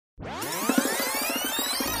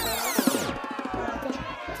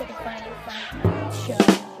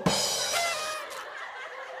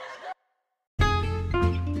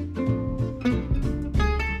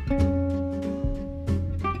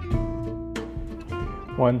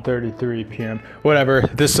1:33 p.m. Whatever.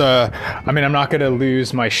 This, I mean, I'm not gonna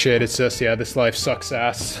lose my shit. It's just, yeah, this life sucks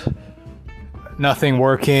ass. Nothing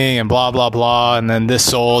working and blah, blah, blah. And then this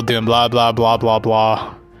soul doing blah, blah, blah, blah,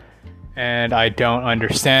 blah. And I don't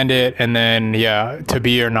understand it. And then, yeah, to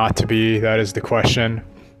be or not to be, that is the question.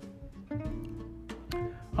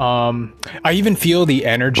 I even feel the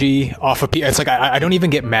energy off of people. It's like, I don't even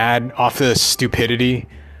get mad off the stupidity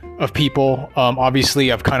of people.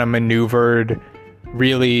 Obviously, I've kind of maneuvered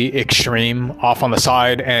really extreme off on the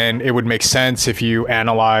side, and it would make sense if you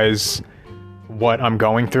analyze what I'm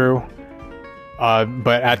going through.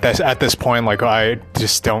 But at this point, like, I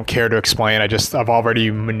just don't care to explain. I've already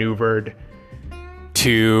maneuvered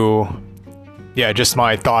to, yeah, just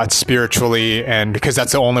my thoughts spiritually, and because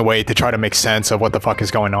that's the only way to try to make sense of what the fuck is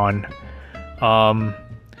going on.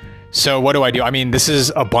 So what do I do? I mean, this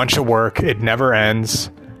is a bunch of work. It never ends.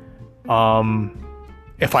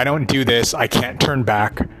 If I don't do this, I can't turn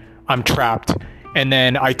back. I'm trapped. And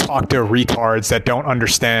then I talk to retards that don't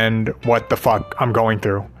understand what the fuck I'm going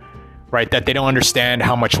through, right? That they don't understand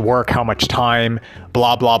how much work, how much time,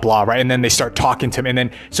 blah, blah, blah, right? And then they start talking to me. And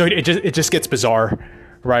then, so it just gets bizarre,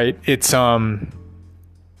 right? It's, I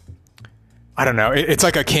don't know. It's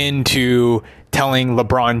like akin to telling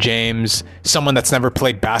LeBron James, someone that's never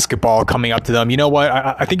played basketball, coming up to them, you know what?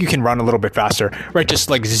 I think you can run a little bit faster, right?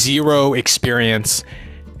 Just like zero experience.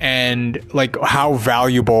 And like, how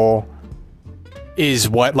valuable is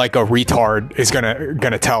what like a retard is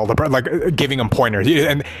gonna tell the, like, giving them pointers,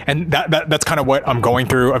 and that's kind of what I'm going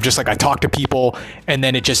through, of just like, I talk to people and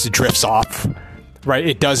then it just drifts off, right?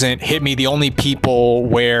 It doesn't hit me. The only people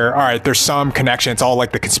where, all right, there's some connection, it's all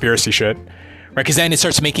like the conspiracy shit, right? Because then it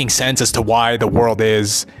starts making sense as to why the world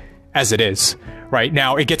is as it is. Right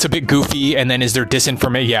now, it gets a bit goofy, and then is there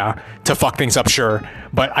disinformation? Yeah, to fuck things up, sure.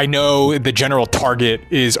 But I know the general target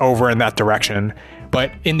is over in that direction.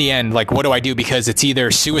 But in the end, like, what do I do? Because it's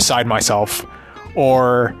either suicide myself,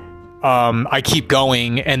 or I keep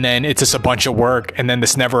going, and then it's just a bunch of work, and then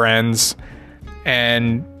this never ends.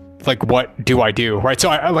 And like, what do I do? Right? So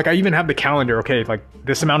I even have the calendar. Okay, like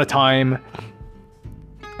this amount of time,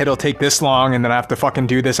 it'll take this long, and then I have to fucking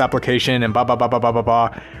do this application and blah, blah, blah, blah, blah, blah,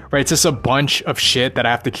 blah. Right? It's just a bunch of shit that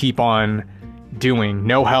I have to keep on doing.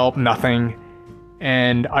 No help, nothing.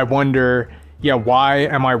 And I wonder, yeah, why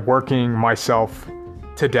am I working myself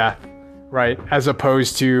to death? Right? As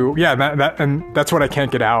opposed to, yeah, and that's what I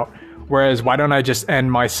can't get out. Whereas, why don't I just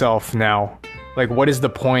end myself now? Like, what is the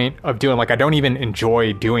point of doing, like, I don't even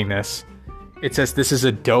enjoy doing this. It says this is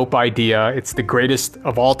a dope idea. It's the greatest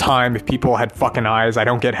of all time. If people had fucking eyes, I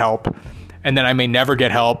don't get help. And then I may never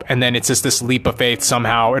get help. And then it's just this leap of faith.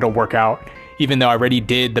 Somehow it'll work out, even though I already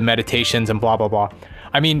did the meditations and blah, blah, blah.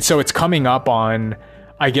 I mean, so it's coming up on,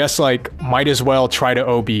 I guess, like, might as well try to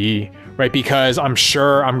OBE, right? Because I'm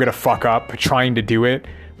sure I'm going to fuck up trying to do it,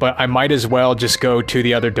 but I might as well just go to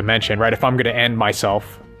the other dimension, right? If I'm going to end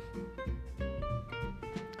myself,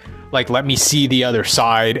 like, let me see the other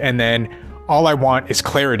side. And then all I want is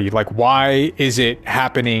clarity. Like, why is it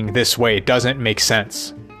happening this way? It doesn't make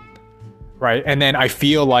sense, right? And then I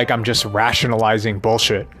feel like I'm just rationalizing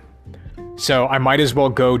bullshit. So I might as well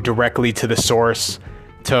go directly to the source,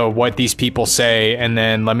 to what these people say, and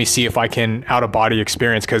then let me see if I can out-of-body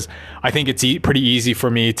experience, because I think it's pretty easy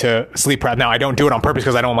for me to sleep. Now, I don't do it on purpose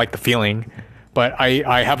because I don't like the feeling, but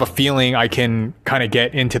I have a feeling I can kind of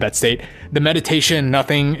get into that state. The meditation,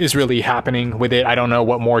 nothing is really happening with it. I don't know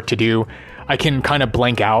what more to do. I can kind of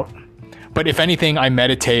blank out. But if anything, I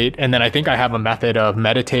meditate, and then I think I have a method of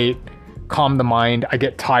meditate, calm the mind, I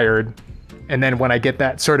get tired, and then when I get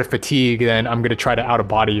that sort of fatigue, then I'm going to try to out of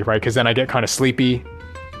body, right? Because then I get kind of sleepy,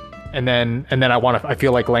 and then I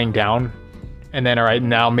feel like laying down, and then, all right,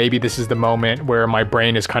 now maybe this is the moment where my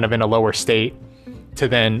brain is kind of in a lower state to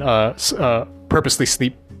then purposely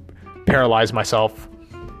sleep paralyze myself.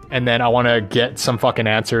 And then I want to get some fucking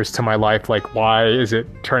answers to my life. Like, why is it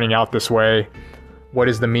turning out this way? What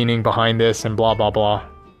is the meaning behind this? And blah, blah, blah.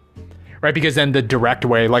 Right? Because then the direct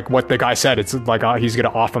way, like what the guy said, it's like, he's going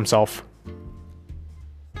to off himself.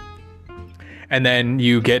 And then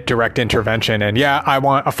you get direct intervention. And yeah, I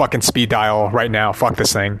want a fucking speed dial right now. Fuck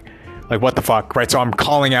this thing. Like, what the fuck? Right? So I'm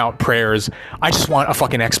calling out prayers. I just want a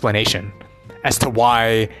fucking explanation as to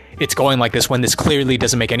why it's going like this when this clearly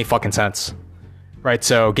doesn't make any fucking sense. Right,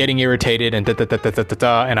 so getting irritated and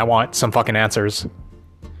and I want some fucking answers.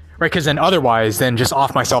 Right, because then otherwise, then just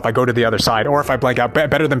off myself, I go to the other side. Or if I blank out,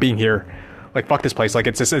 better than being here. Like, fuck this place. Like,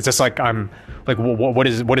 it's just like, I'm like, what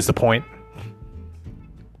is the point?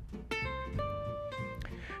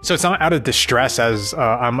 So it's not out of distress as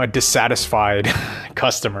I'm a dissatisfied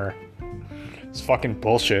customer. It's fucking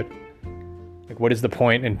bullshit. Like, what is the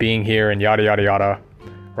point in being here, and yada, yada, yada,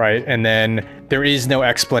 right? And then there is no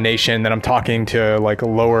explanation that I'm talking to, like,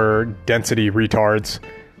 lower density retards.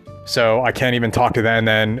 So I can't even talk to them, and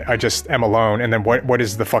then I just am alone. And then what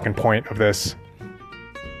is the fucking point of this?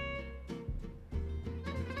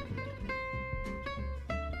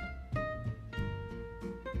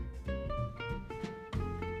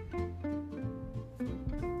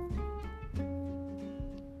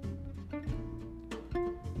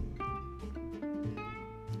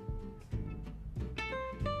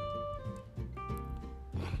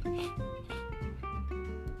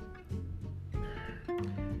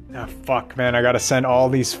 Ah, fuck, man, I gotta send all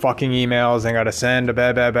these fucking emails, and I gotta send a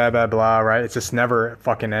blah, blah, blah, blah, blah, right? It's just never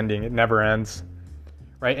fucking ending. It never ends,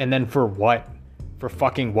 right? And then for what? For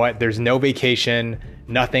fucking what? There's no vacation,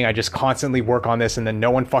 nothing. I just constantly work on this, and then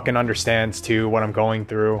no one fucking understands, too, what I'm going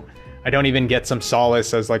through. I don't even get some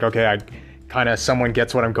solace as, like, okay, I kind of, someone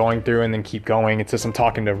gets what I'm going through, and then keep going. It's just I'm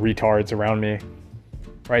talking to retards around me,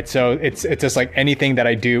 right? So it's just like anything that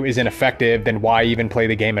I do isn't effective, then why even play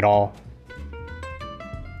the game at all?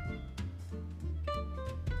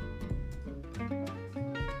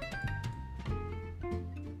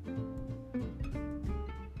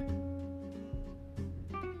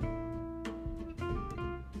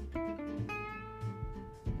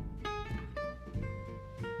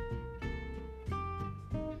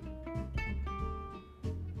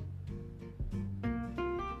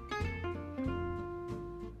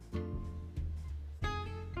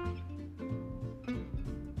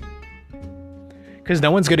 Because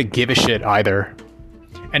no one's going to give a shit either.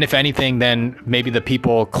 And if anything, then maybe the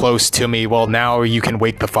people close to me, well, now you can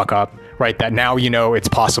wake the fuck up, right? That now you know it's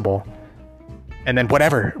possible. And then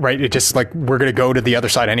whatever, right? It just like, we're going to go to the other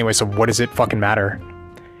side anyway, so what does it fucking matter?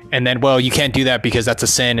 And then, well, you can't do that because that's a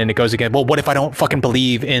sin and it goes again. Well, what if I don't fucking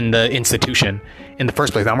believe in the institution in the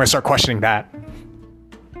first place? I'm going to start questioning that.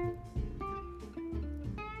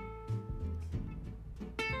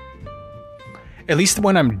 At least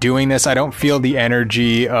when I'm doing this, I don't feel the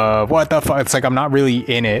energy of what the fuck. It's like I'm not really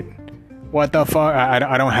in it. What the fuck?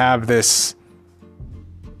 I don't have this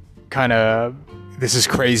kind of, this is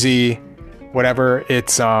crazy, whatever.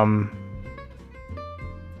 It's I'm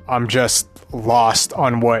just lost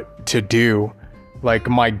on what to do. Like,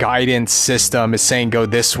 my guidance system is saying go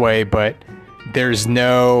this way, but there's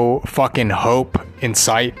no fucking hope in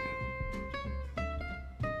sight.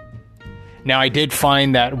 Now, I did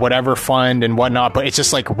find that whatever fund and whatnot, but it's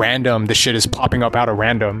just like random. The shit is popping up out of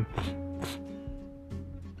random.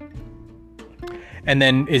 And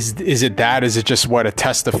then is it that? Is it just what, a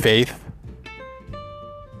test of faith?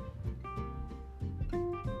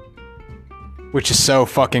 Which is so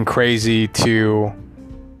fucking crazy to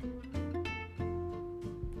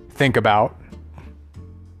think about.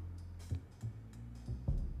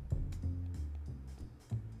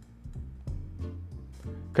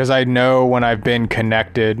 Because I know when I've been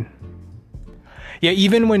connected. Yeah,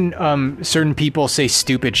 even when certain people say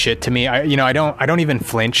stupid shit to me, I don't even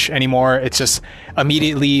flinch anymore. It's just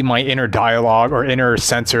immediately my inner dialogue or inner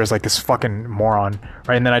censor is like, this fucking moron,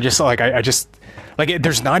 right? And then I just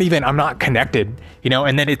there's not even, I'm not connected,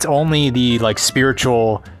 and then it's only the like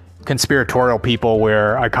spiritual conspiratorial people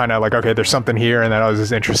where I kind of like, okay, there's something here, and that was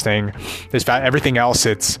just interesting. There's everything else.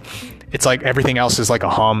 It's like everything else is like a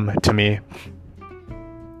hum to me.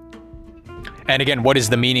 And again, what is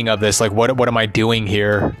the meaning of this? Like, what am I doing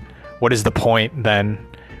here? What is the point then?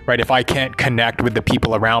 Right? If I can't connect with the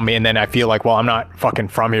people around me, and then I feel like, well, I'm not fucking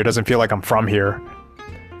from here. It doesn't feel like I'm from here.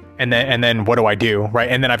 And then what do I do? Right?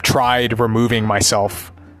 And then I've tried removing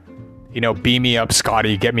myself. Beam me up,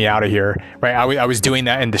 Scotty, get me out of here. Right? I was doing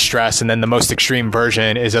that in distress. And then the most extreme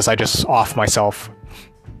version is just, I just off myself,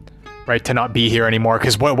 right? To not be here anymore.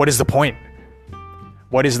 Because what is the point?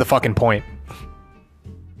 What is the fucking point?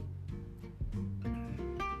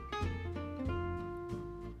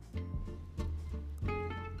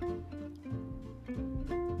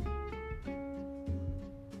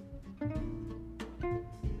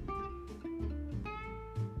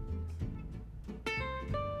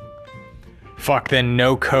 Fuck, then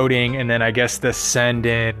no coding, and then I guess the send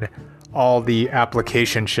in all the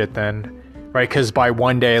application shit then, right? Because by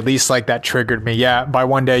one day, at least like that triggered me. Yeah, by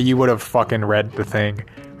one day you would have fucking read the thing,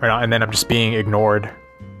 right? And then I'm just being ignored.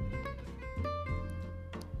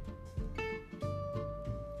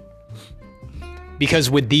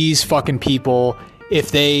 Because with these fucking people,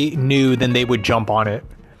 if they knew, then they would jump on it,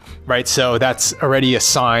 right? So that's already a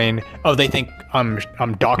sign. Oh, they think I'm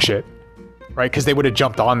dog shit. Right? Because they would have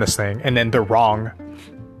jumped on this thing, and then they're wrong.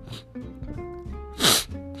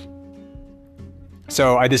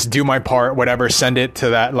 So I just do my part, whatever, send it to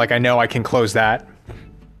that. Like, I know I can close that.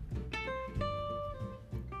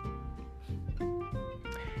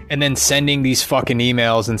 and then sending these fucking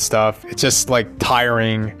emails and stuff. It's just like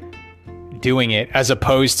tiring doing it, as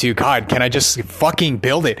opposed to, God, can I just fucking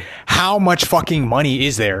build it? How much fucking money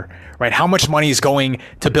is there, right? How much money is going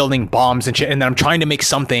to building bombs and shit? And then I'm trying to make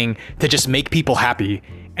something to just make people happy,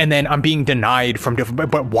 and then I'm being denied from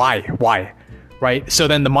different, but why? Right? So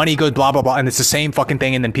then the money goes blah, blah, blah. And it's the same fucking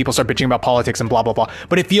thing. And then people start bitching about politics and blah, blah, blah.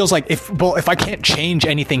 But it feels like if I can't change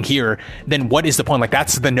anything here, then what is the point? Like,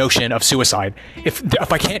 that's the notion of suicide.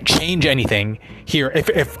 If I can't change anything here,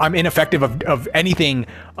 if I'm ineffective of anything,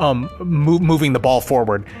 moving the ball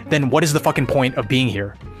forward, then what is the fucking point of being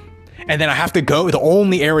here? And then I have to go, the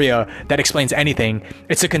only area that explains anything,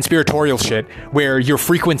 it's a conspiratorial shit where your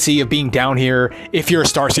frequency of being down here, if you're a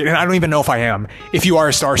starseed, and I don't even know if I am, if you are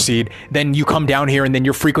a starseed, then you come down here and then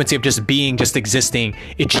your frequency of just being, just existing,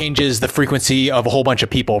 it changes the frequency of a whole bunch of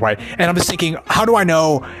people, right? And I'm just thinking, how do I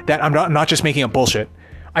know that I'm not just making up bullshit?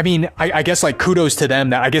 I mean, I guess like kudos to them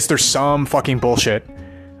that I guess there's some fucking bullshit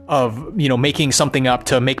of, you know, making something up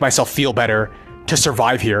to make myself feel better to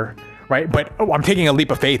survive here. Right. But I'm taking a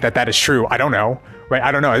leap of faith that is true. I don't know. Right.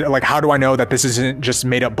 I don't know. Like, how do I know that this isn't just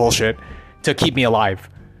made up bullshit to keep me alive?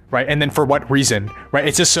 Right. And then for what reason? Right.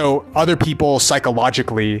 It's just so other people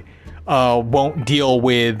psychologically won't deal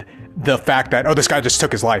with the fact that, oh, this guy just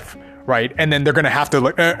took his life. Right. And then they're going to have to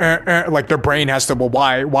like their brain has to, well,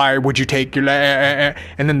 why would you take your and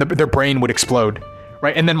then their brain would explode.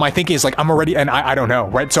 Right. And then my thinking is like, I'm already, and I don't know.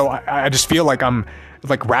 Right. So I just feel like I'm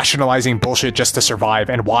like rationalizing bullshit just to survive.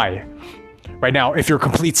 And why? Right now, if you're a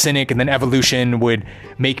complete cynic, and then evolution would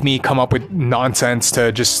make me come up with nonsense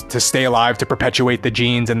to stay alive, to perpetuate the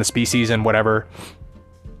genes and the species and whatever.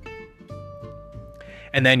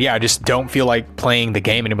 And then, yeah, I just don't feel like playing the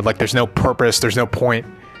game anymore. Like, there's no purpose, there's no point,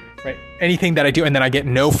 right? Anything that I do, and then I get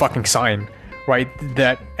no fucking sign, right?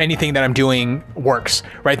 That anything that I'm doing works,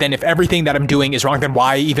 right? Then if everything that I'm doing is wrong, then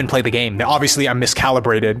why even play the game? Now, obviously I'm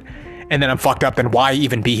miscalibrated, and then I'm fucked up, then why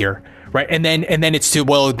even be here? Right. And then it's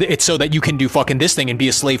it's so that you can do fucking this thing and be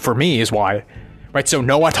a slave for me is why. Right. So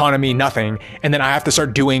no autonomy, nothing. And then I have to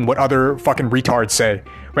start doing what other fucking retards say.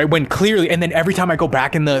 Right. When clearly, and then every time I go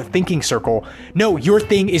back in the thinking circle, no, your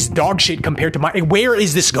thing is dog shit compared to mine. Where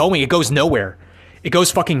is this going? It goes nowhere. It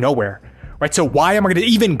goes fucking nowhere. Right. So why am I going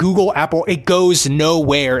to even Google Apple? It goes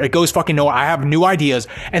nowhere. It goes fucking nowhere. I have new ideas.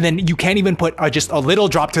 And then you can't even put just a little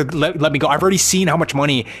drop to let me go. I've already seen how much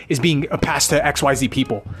money is being passed to XYZ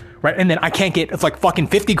people. Right. And then I can't get, it's like fucking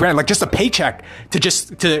 50 grand, like just a paycheck to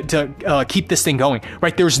just to keep this thing going.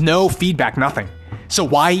 Right. There's no feedback, nothing. So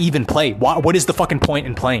why even play? What is the fucking point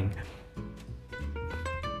in playing?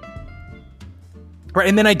 Right.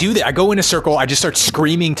 And then I do that. I go in a circle. I just start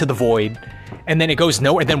screaming to the void. And then it goes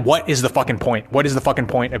nowhere. Then what is the fucking point? What is the fucking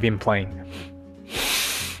point of even playing?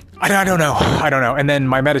 I don't know. I don't know. And then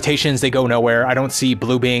my meditations, they go nowhere. I don't see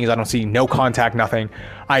blue beings. I don't see no contact, nothing.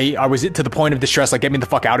 I was to the point of distress, like, get me the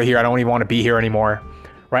fuck out of here. I don't even want to be here anymore.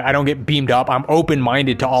 Right? I don't get beamed up. I'm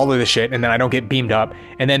open-minded to all of this shit, and then I don't get beamed up.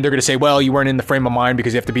 And then they're going to say, well, you weren't in the frame of mind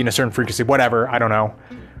because you have to be in a certain frequency. Whatever. I don't know.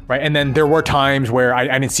 Right? And then there were times where I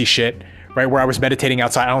didn't see shit. Right? Where I was meditating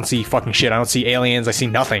outside. I don't see fucking shit. I don't see aliens. I see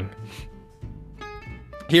nothing.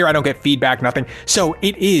 Here, I don't get feedback, nothing. So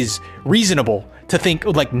it is reasonable to think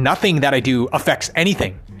like nothing that I do affects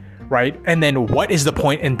anything, right? And then what is the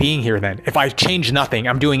point in being here then? If I change nothing,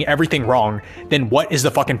 I'm doing everything wrong, then what is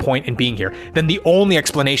the fucking point in being here? Then the only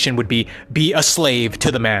explanation would be a slave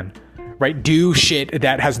to the man, right? Do shit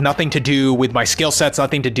that has nothing to do with my skill sets,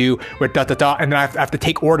 nothing to do with and then I have to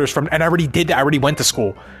take orders from, and I already did that. I already went to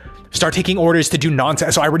school. Start taking orders to do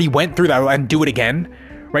nonsense. So I already went through that and do it again.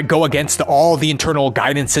 Right, go against all the internal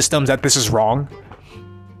guidance systems that this is wrong.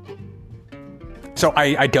 So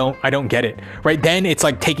I don't get it. Right, then it's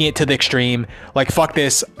like taking it to the extreme. Like, fuck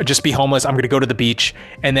this, just be homeless. I'm gonna go to the beach,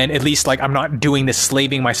 and then at least like I'm not doing this,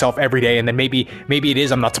 slaving myself every day. And then maybe it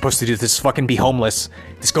is I'm not supposed to do this. Fucking be homeless.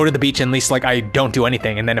 Just go to the beach, and at least like I don't do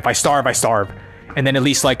anything. And then if I starve, I starve. And then at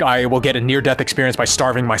least like I will get a near-death experience by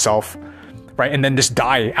starving myself. Right, and then just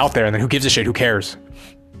die out there. And then who gives a shit? Who cares?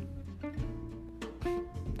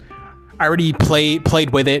 I already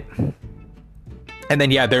played with it. And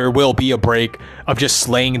then, yeah, there will be a break of just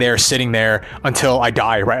laying there, sitting there until I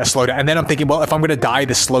die, right? A slow death. And then I'm thinking, well, if I'm going to die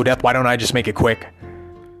this slow death, why don't I just make it quick?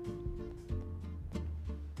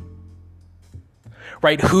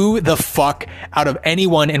 Right? Who the fuck out of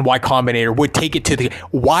anyone in Y Combinator would take it to the...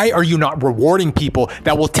 Why are you not rewarding people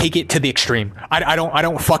that will take it to the extreme? I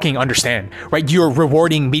don't fucking understand, right? You're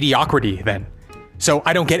rewarding mediocrity then. So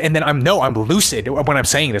I don't get, and then I'm lucid when I'm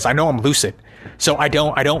saying this. I know I'm lucid. So I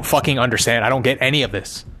don't fucking understand. I don't get any of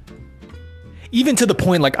this. even to the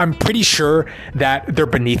point, like, I'm pretty sure that they're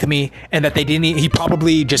beneath me and that he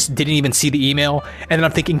probably just didn't even see the email. And then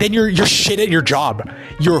I'm thinking, then you're shit at your job.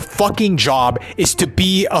 Your fucking job is to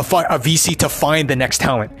be a VC to find the next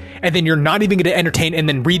talent. And then you're not even going to entertain and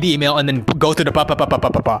then read the email and then go through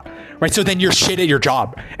the right? So then you're shit at your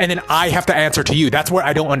job. And then I have to answer to you. That's what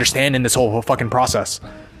I don't understand in this whole fucking process.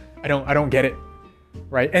 I don't get it.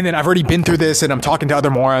 Right. And then I've already been through this and I'm talking to other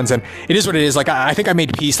morons and it is what it is. Like, I think I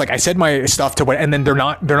made peace. Like, I said my stuff to what, and then they're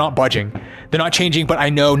not budging. They're not changing, but I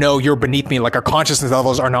know, no, you're beneath me. Like, our consciousness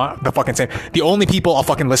levels are not the fucking same. The only people I'll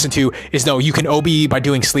fucking listen to is, no, you can OB by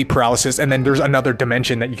doing sleep paralysis. And then there's another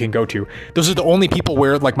dimension that you can go to. Those are the only people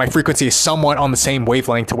where like my frequency is somewhat on the same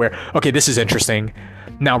wavelength to where, okay, this is interesting.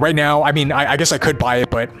 Now, right now, I mean, I guess I could buy it,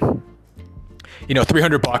 but you know,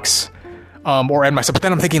 $300. Or end myself. But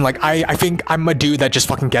then I'm thinking, like, I think I'm a dude that just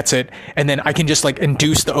fucking gets it, and then I can just like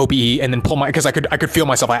induce the OBE and then pull because I could feel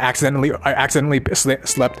myself. I accidentally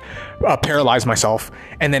slept, paralyzed myself,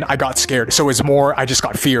 and then I got scared. So it's more, I just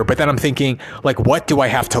got fear. But then I'm thinking, like, what do I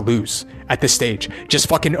have to lose at this stage? Just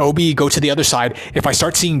fucking OBE, go to the other side. If I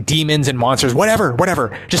start seeing demons and monsters,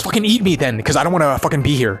 whatever, just fucking eat me then, because I don't want to fucking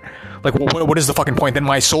be here. Like, what is the fucking point? Then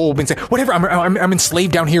my soul will be saying, whatever. I'm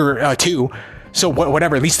enslaved down here too. So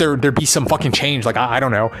whatever, at least there'd be some fucking change. Like, I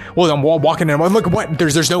don't know. Well, I'm walking in, look, what?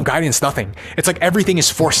 There's no guidance, nothing. It's like everything is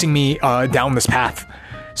forcing me down this path.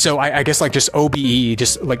 So I guess like just OBE,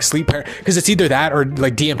 just like sleep, because it's either that or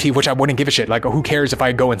like DMT, which I wouldn't give a shit. Like, who cares if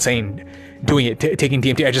I go insane doing it, taking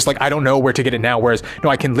DMT? I just like, I don't know where to get it now. Whereas, no,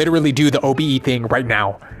 I can literally do the OBE thing right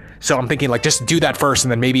now. So I'm thinking, like, just do that first,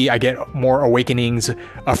 and then maybe I get more awakenings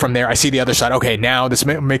from there. I see the other side. Okay, now this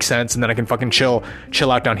makes sense, and then I can fucking chill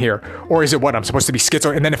out down here. Or is it what? I'm supposed to be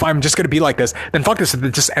schizo? And then if I'm just going to be like this, then fuck this,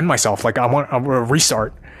 just end myself. Like, I want to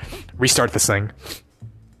restart this thing.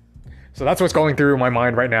 So that's what's going through my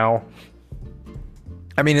mind right now.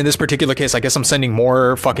 I mean, in this particular case, I guess I'm sending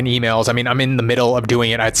more fucking emails. I mean, I'm in the middle of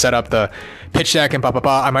doing it. I'd set up the pitch deck and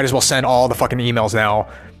I might as well send all the fucking emails now.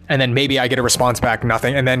 And then maybe I get a response back,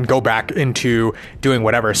 nothing, and then go back into doing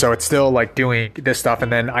whatever. So it's still like doing this stuff,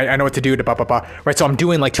 and then I know what to do to right? So I'm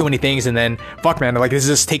doing like too many things, and then fuck, man, like this is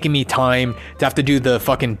just taking me time to have to do the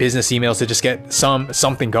fucking business emails to just get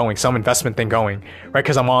something going, some investment thing going, right?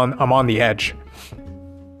 Because I'm on the edge.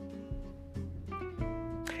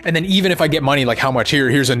 And then even if I get money, like how much?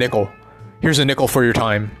 Here's a nickel. Here's a nickel for your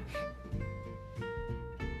time.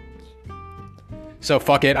 So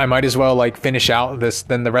fuck it, I might as well like finish out this,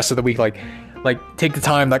 then the rest of the week, like take the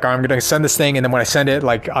time, like I'm gonna send this thing, and then when I send it,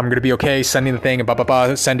 like I'm gonna be okay sending the thing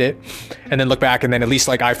and send it, and then look back, and then at least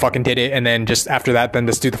like I fucking did it, and then just after that, then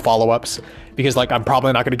just do the follow-ups, because like I'm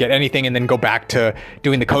probably not gonna get anything, and then go back to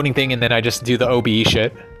doing the coding thing, and then I just do the OBE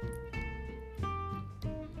shit.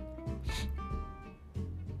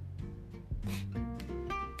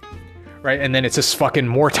 Right, and then it's just fucking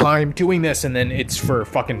more time doing this, and then it's for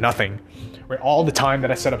fucking nothing. Right, all the time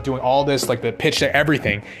that I set up doing all this, like the pitch deck,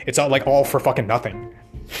 everything, it's all for fucking nothing.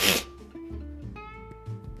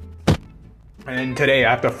 And then today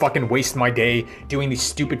I have to fucking waste my day doing these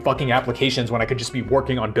stupid fucking applications when I could just be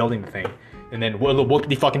working on building the thing. And then what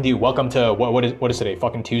did he fucking do? Welcome to what is today?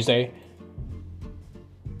 Fucking Tuesday?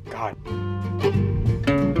 God.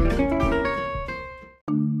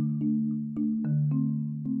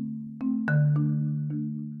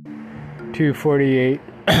 2:48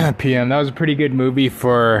 p.m. That was a pretty good movie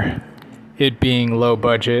for it being low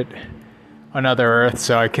budget. Another Earth,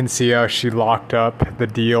 so I can see how she locked up the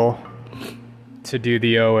deal to do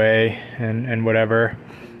the OA and whatever.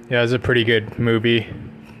 Yeah, it was a pretty good movie.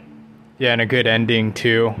 Yeah, and a good ending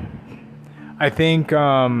too. I think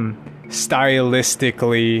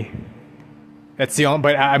stylistically, that's the only,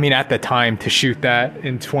 but I mean at the time to shoot that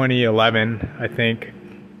in 2011, I think.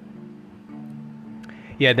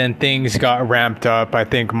 Yeah, then things got ramped up. I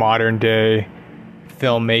think modern day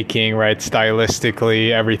filmmaking, right?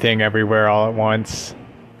 Stylistically, everything, everywhere, all at once.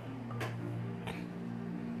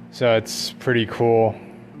 So it's pretty cool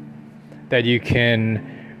that you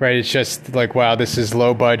can, right? It's just like, wow, this is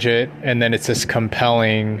low budget, and then it's just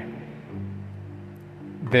compelling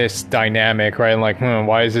this dynamic, right? And like,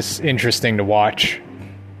 why is this interesting to watch?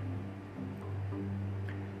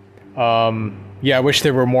 Yeah, I wish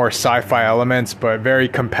there were more sci-fi elements, but very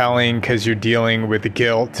compelling because you're dealing with the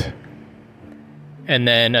guilt. And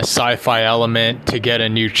then a sci-fi element to get a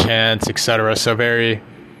new chance, etc. So very,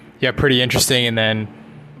 yeah, pretty interesting. And then,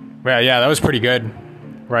 yeah, that was pretty good,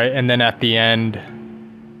 right? And then at the end,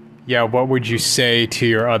 yeah, what would you say to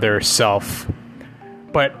your other self?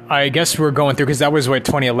 But I guess we're going through, because that was what,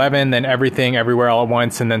 2011, then Everything, Everywhere, All at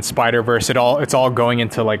Once, and then Spider-Verse. It's all going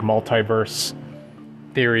into like multiverse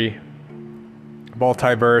theory.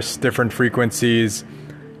 multiverse, different frequencies,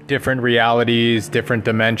 different realities, different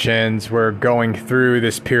dimensions. We're going through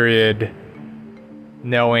this period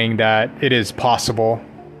knowing that it is possible.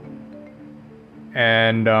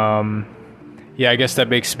 And yeah, I guess that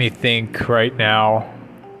makes me think right now.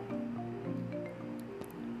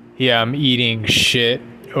 Yeah, I'm eating shit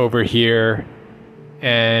over here.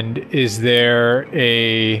 And is there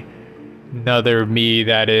another me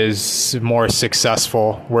that is more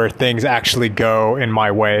successful, where things actually go in my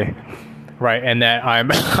way, right? And that I'm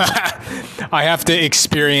I have to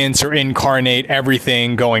experience or incarnate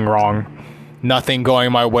everything going wrong, nothing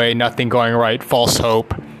going my way, nothing going right, false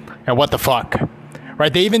hope, and what the fuck,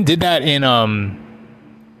 right? They even did that in the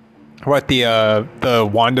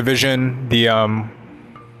WandaVision, the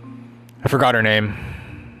I forgot her name.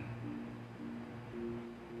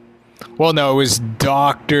 Well, no, it was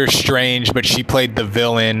Doctor Strange, but she played the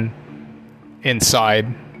villain inside,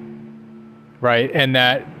 right? And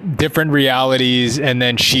that different realities, and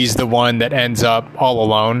then she's the one that ends up all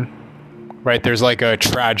alone, right? There's like a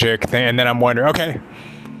tragic thing, and then I'm wondering, okay,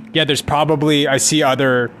 yeah, there's probably, I see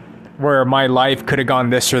other, where my life could have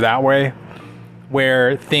gone this or that way,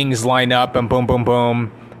 where things line up and boom, boom,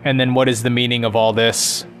 boom, and then what is the meaning of all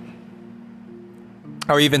this?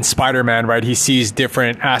 Or even Spider-Man, right? He sees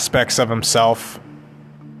different aspects of himself.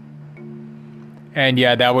 And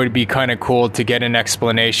yeah, that would be kind of cool to get an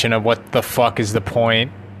explanation of what the fuck is the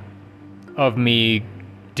point of me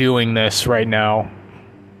doing this right now.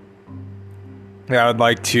 Yeah, I would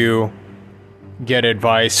like to get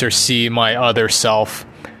advice or see my other self.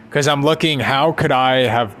 Because I'm looking, how could I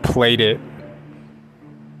have played it?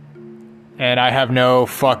 And I have no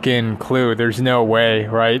fucking clue. There's no way,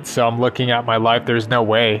 right? So I'm looking at my life. There's no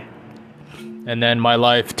way. And then my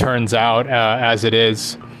life turns out as it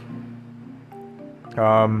is.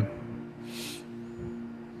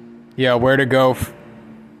 Yeah, where to go?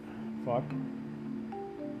 Fuck.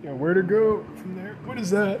 Yeah, where to go from there? What is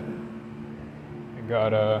that? I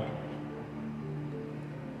got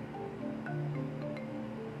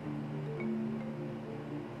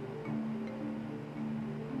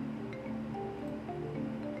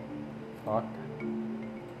Fuck.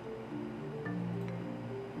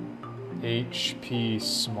 HP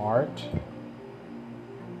Smart.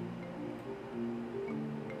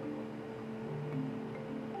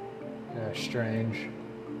 Yeah, strange.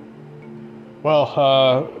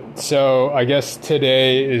 Well, so I guess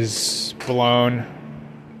today is blown.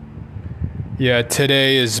 Yeah,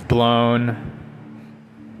 today is blown.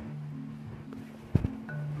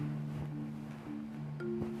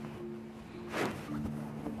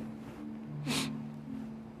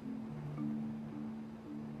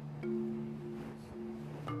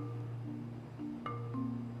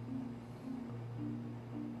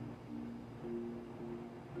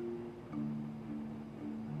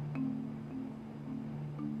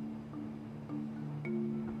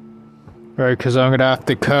 Right, because I'm going to have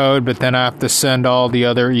to code, but then I have to send all the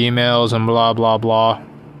other emails and blah, blah, blah.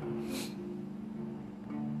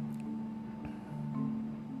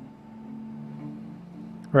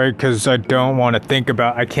 Right, because I don't want to think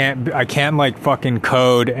about... I can't like fucking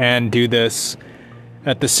code and do this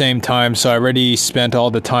at the same time, so I already spent all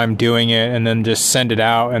the time doing it, and then just send it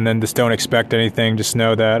out, and then just don't expect anything, just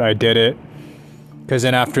know that I did it. Because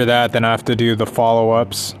then after that, then I have to do the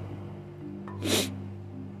follow-ups.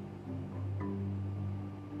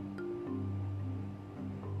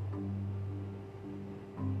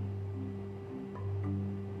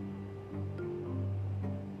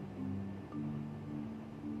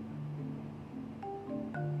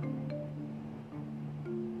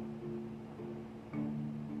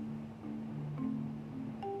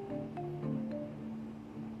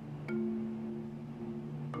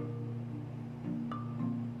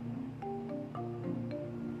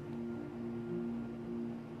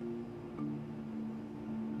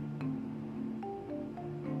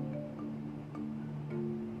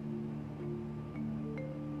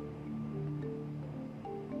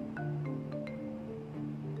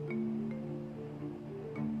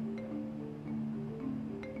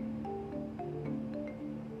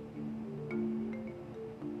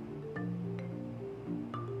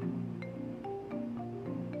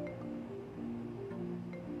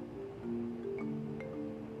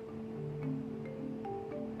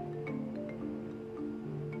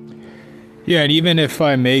 Yeah, and even if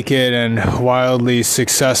I make it and wildly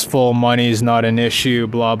successful, money's not an issue,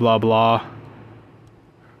 blah, blah, blah.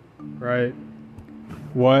 Right?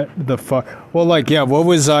 What the fuck? Well, like, yeah, what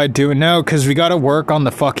was I doing? No, because we got to work on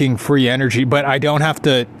the fucking free energy, but I don't have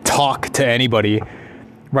to talk to anybody.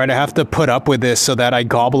 Right? I have to put up with this so that I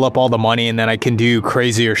gobble up all the money and then I can do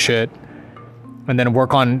crazier shit. and then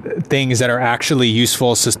work on things that are actually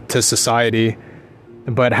useful to society.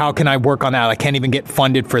 But how can I work on that? I can't even get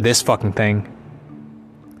funded for this fucking thing.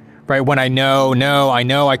 Right, when I know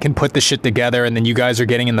I can put this shit together, and then you guys are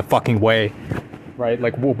getting in the fucking way. Right,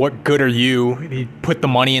 like, what good are you? You put the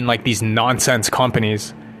money in, like, these nonsense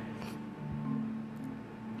companies.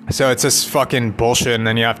 So it's just fucking bullshit, and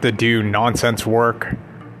then you have to do nonsense work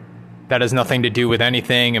that has nothing to do with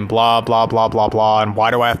anything, and blah, blah, blah, blah, blah, and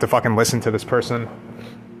why do I have to fucking listen to this person?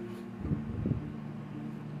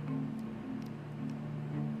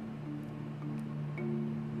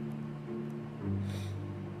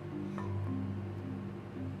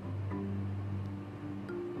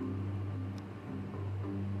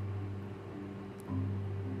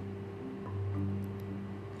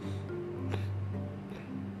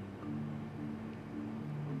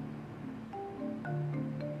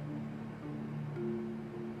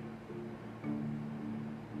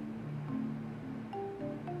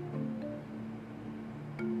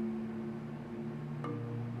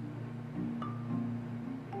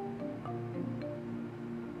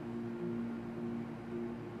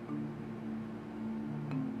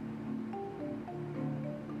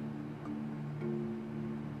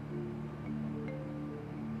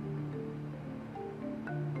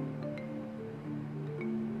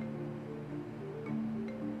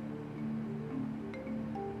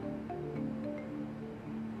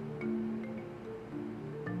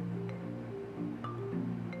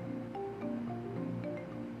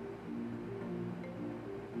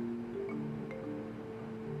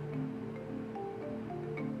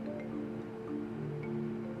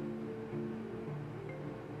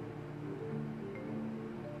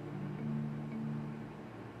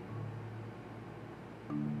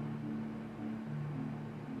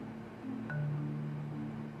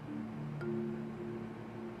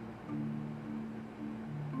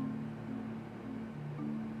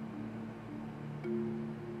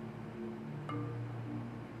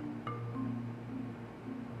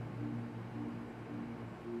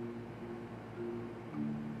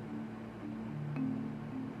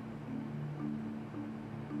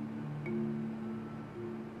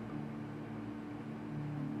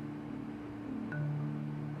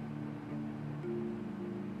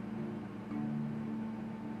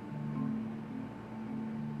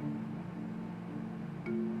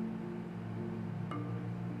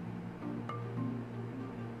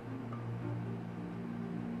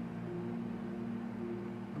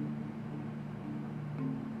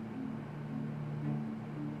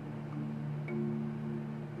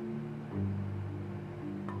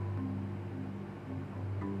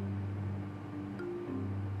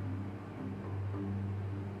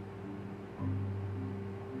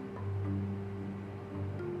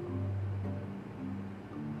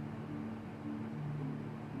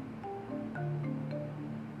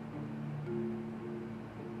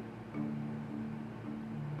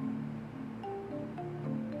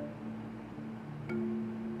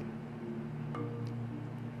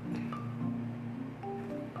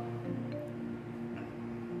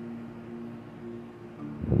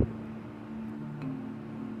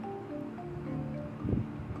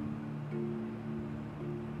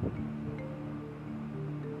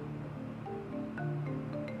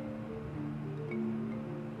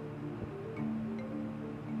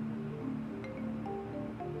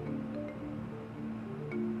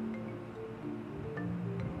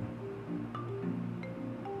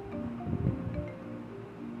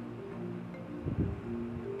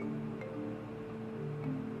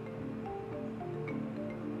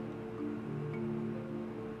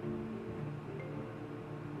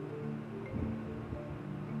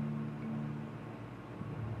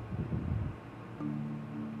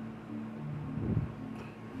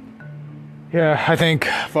 Yeah, I think,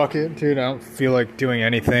 fuck it, dude. I don't feel like doing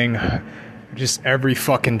anything. Just every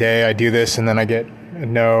fucking day I do this, and then I get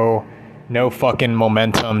no fucking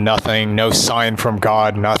momentum, nothing, no sign from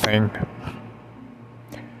God, nothing.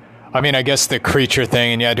 I mean, I guess the creature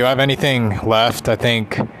thing, and yeah, do I have anything left? I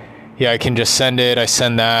think, yeah, I can just send it. I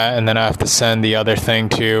send that, and then I have to send the other thing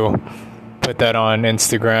too. Put that on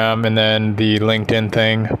Instagram, and then the LinkedIn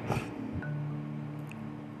thing.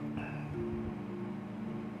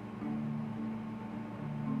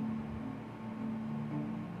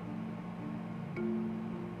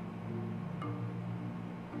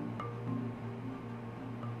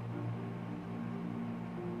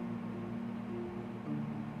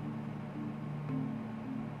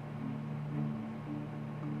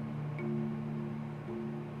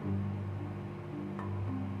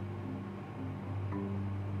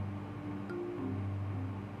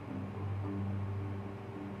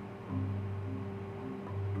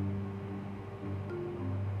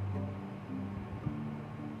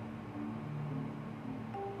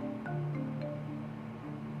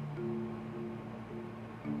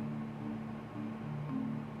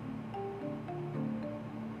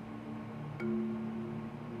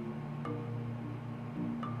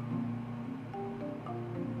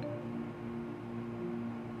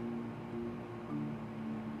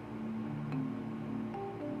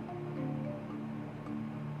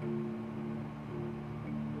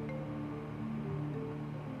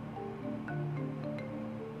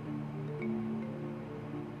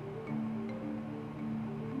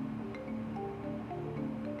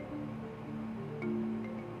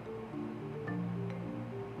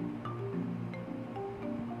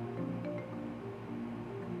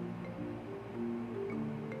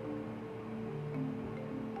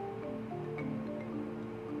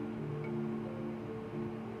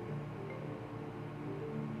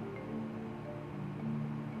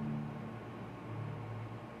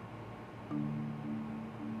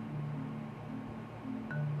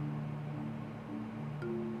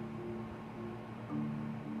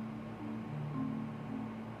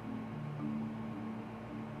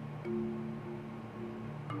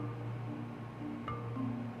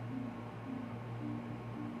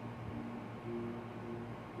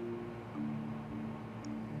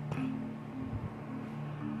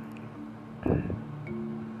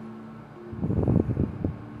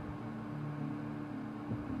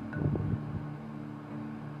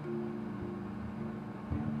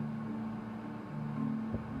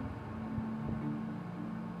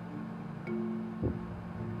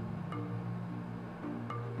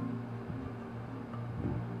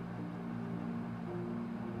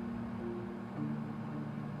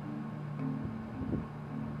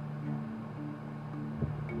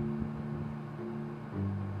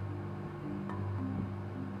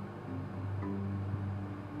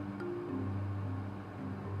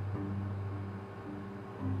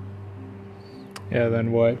 Yeah,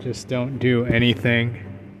 then what? Just don't do anything.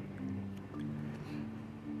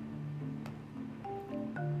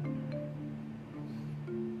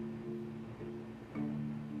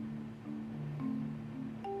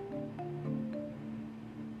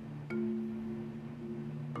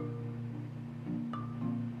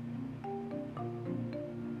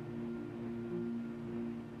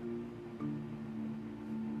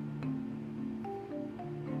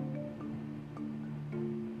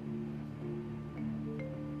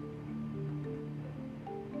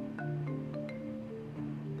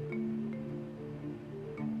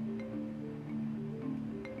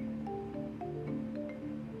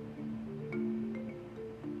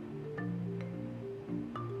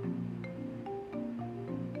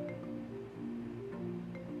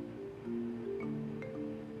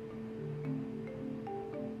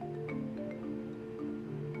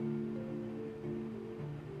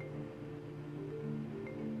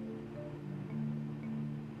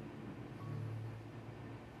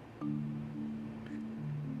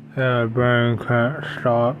 Yeah, brain can't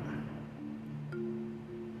stop.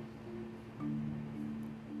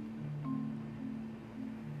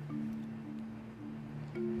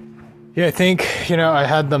 Yeah, I think, you know, I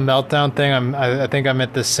had the meltdown thing. I think I'm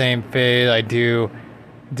at the same phase. I do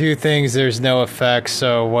things, there's no effect,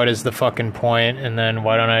 so what is the fucking point? And then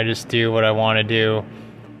why don't I just do what I want to do?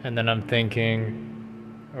 And then I'm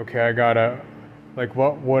thinking, okay, I gotta, like,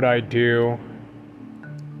 what would I do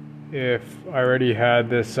if I already had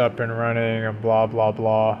this up and running and blah, blah,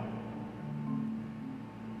 blah.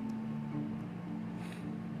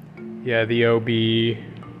 Yeah, the OB.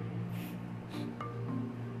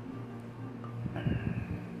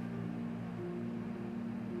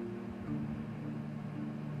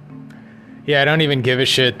 Yeah, I don't even give a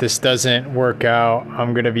shit. This doesn't work out.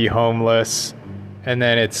 I'm going to be homeless. And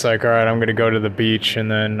then it's like, all right, I'm going to go to the beach. And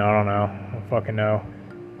then, I don't know. I don't fucking know.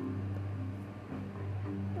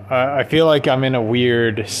 I feel like I'm in a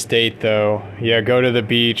weird state, though. Yeah, go to the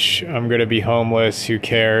beach. I'm going to be homeless. Who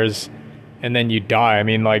cares? And then you die. I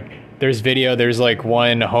mean, like, there's like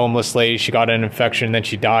one homeless lady. She got an infection and then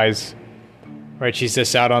she dies. Right? She's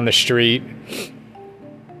just out on the street.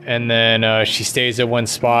 And then she stays at one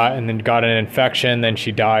spot and then got an infection, then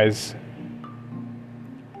she dies.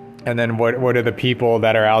 And then what are the people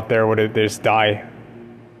that are out there? They just die?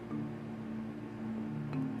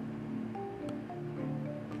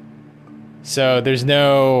 So there's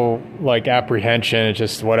no, like, apprehension. It's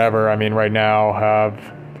just whatever. I mean, right now,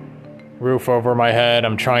 have roof over my head.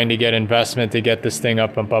 I'm trying to get investment to get this thing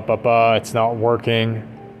up. It's not working.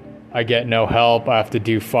 I get no help. I have to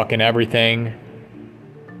do fucking everything.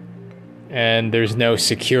 And there's no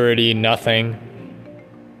security, nothing.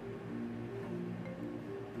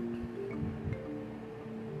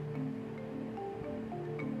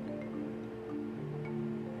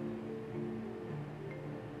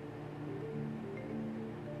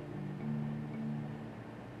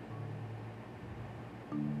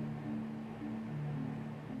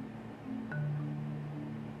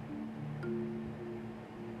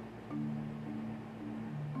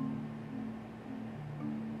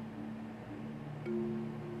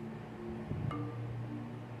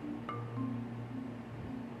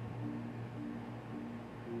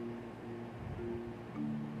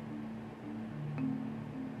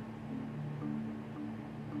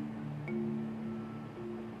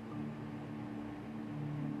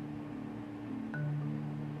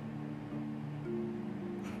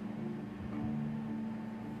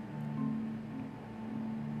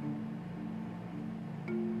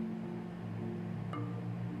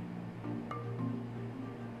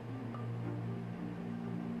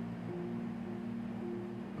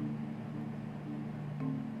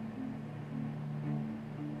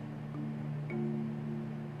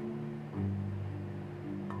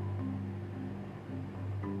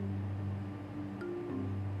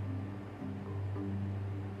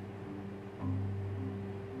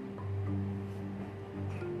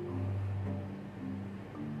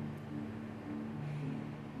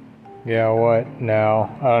 Yeah, what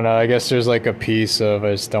now? I don't know. I guess there's like a piece of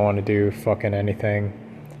I just don't want to do fucking anything.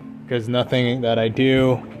 Because nothing that I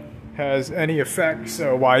do has any effect,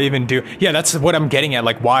 so why even do... Yeah, that's what I'm getting at.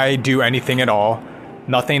 Like, why do anything at all?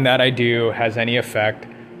 Nothing that I do has any effect,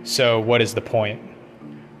 so what is the point?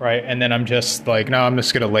 Right? And then I'm just like, no, I'm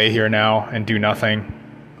just going to lay here now and do nothing.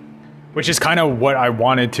 Which is kind of what I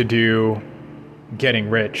wanted to do getting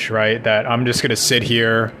rich, right? That I'm just going to sit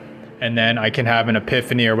here and then I can have an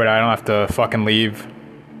epiphany or what. I don't have to fucking leave.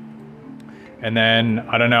 And then,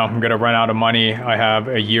 I don't know, I'm going to run out of money. I have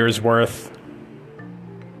a year's worth.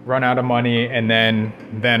 run out of money, and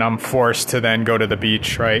then I'm forced to then go to the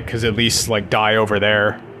beach, right? Because at least like die over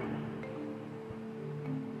there.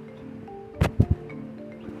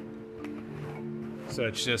 So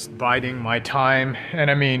it's just biding my time. And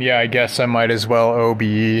I mean, yeah, I guess I might as well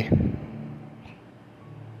OBE.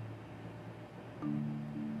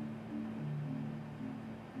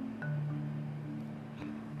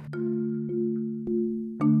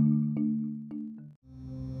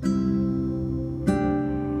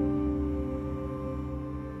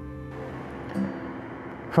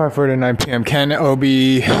 Five 9 p.m. Can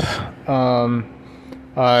OBE.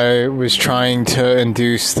 I was trying to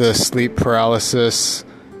induce the sleep paralysis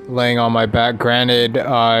laying on my back. Granted,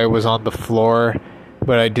 I was on the floor,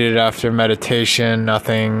 but I did it after meditation.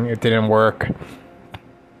 It didn't work.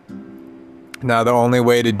 Now, the only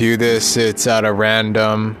way to do this, it's at a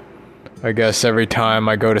random, I guess, every time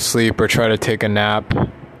I go to sleep or try to take a nap.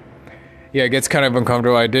 Yeah, it gets kind of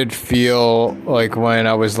uncomfortable. I did feel like when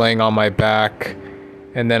I was laying on my back,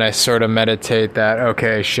 and then I sort of meditate that,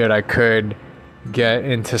 okay, shit, I could get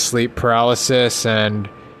into sleep paralysis. And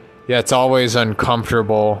yeah, it's always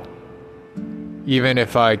uncomfortable, even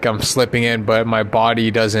if I'm slipping in, but my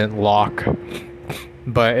body doesn't lock.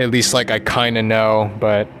 But at least like I kind of know.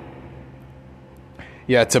 But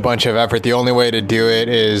yeah, it's a bunch of effort. The only way to do it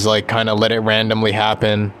is like kind of let it randomly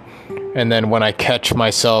happen, and then when I catch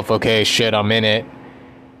myself, okay, shit, I'm in it,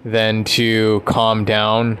 then to calm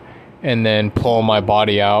down and then pull my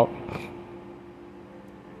body out,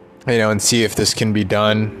 and see if this can be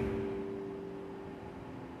done.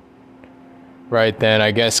 Right then, I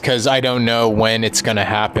guess, because I don't know when it's going to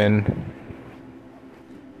happen.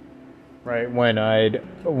 Right, when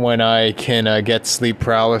I can get sleep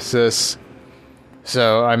paralysis.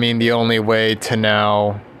 So, I mean, the only way to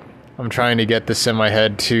now, I'm trying to get this in my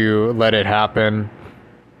head to let it happen,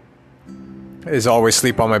 is always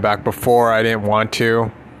sleep on my back. Before, I didn't want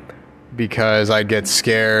to, because I'd get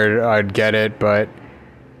scared, I'd get it, but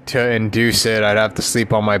to induce it, I'd have to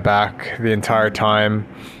sleep on my back the entire time.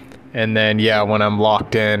 And then, yeah, when I'm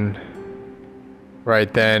locked in,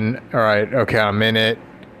 right then, all right, okay, I'm in it,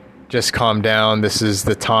 just calm down, this is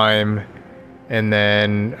the time. And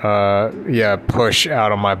then, push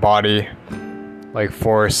out of my body, like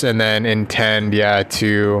force, and then intend,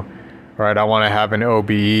 all right, I want to have an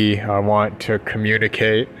OBE, I want to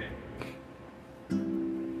communicate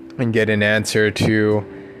and get an answer to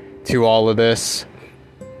all of this.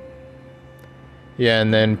 Yeah,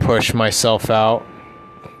 and then push myself out.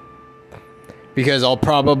 Because I'll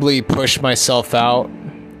probably push myself out.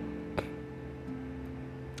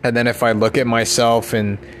 And then if I look at myself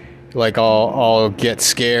and like I'll get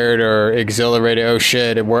scared or exhilarated, oh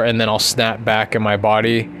shit, and then I'll snap back in my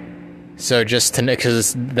body. So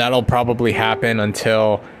because that'll probably happen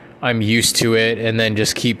until I'm used to it, and then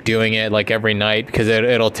just keep doing it like every night, because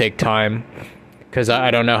it'll take time, because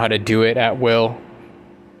I don't know how to do it at will.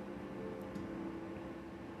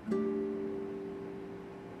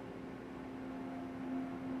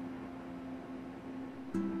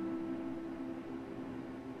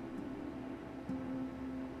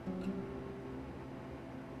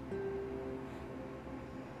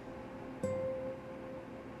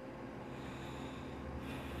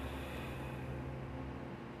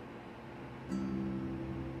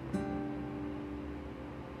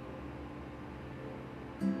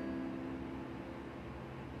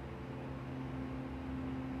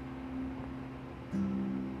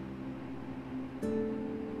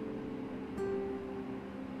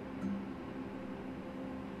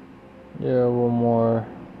 Yeah, one more.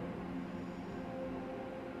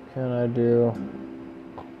 Can I do?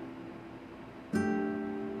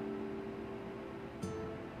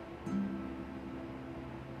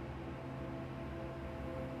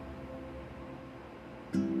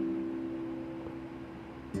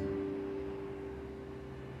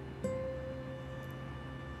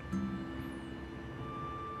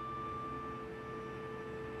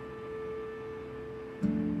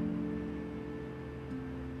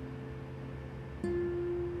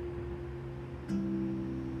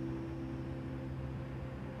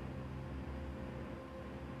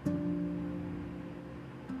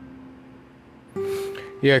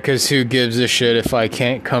 Yeah, because who gives a shit if I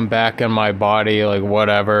can't come back in my body, like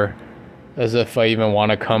whatever. As if I even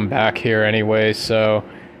want to come back here anyway, so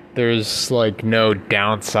there's like no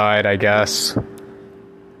downside, I guess.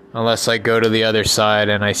 Unless I go to the other side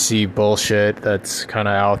and I see bullshit that's kind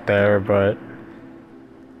of out there, but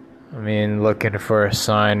I mean, looking for a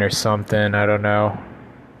sign or something, I don't know.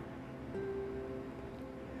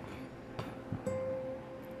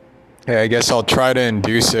 Yeah, I guess I'll try to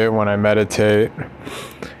induce it when I meditate.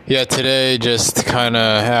 Yeah, today just kind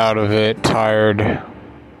of out of it, tired.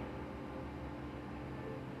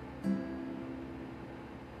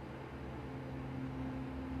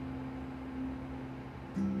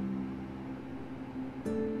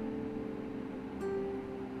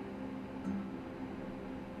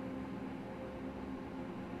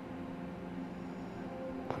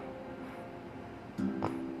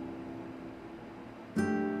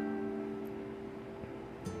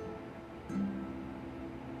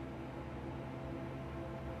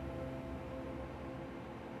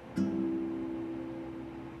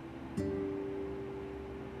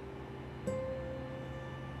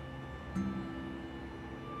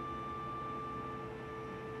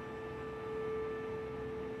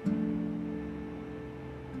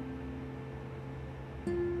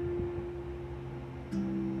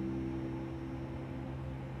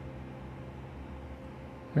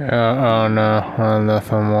 Yeah, oh no,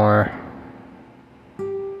 nothing more.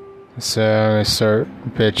 So I'm gonna start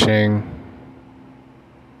bitching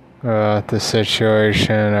about the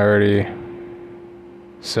situation. I already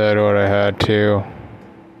said what I had to.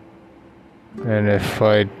 And if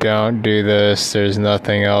I don't do this, there's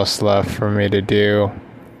nothing else left for me to do.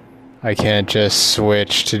 I can't just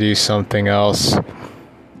switch to do something else.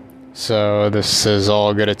 So this is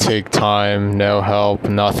all gonna take time, no help,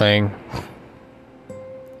 nothing.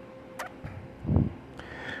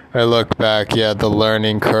 I look back, yeah, the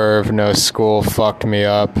learning curve, no school fucked me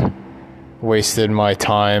up, wasted my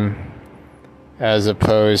time, as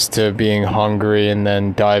opposed to being hungry and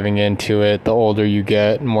then diving into it. The older you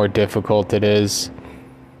get, the more difficult it is.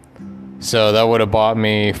 So that would have bought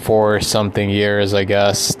me 4-something years, I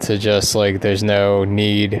guess, to just like, there's no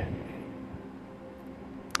need.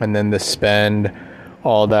 And then to spend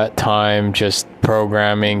all that time just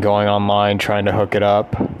programming, going online, trying to hook it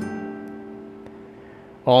up.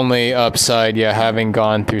 Only upside, yeah, having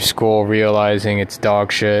gone through school, realizing it's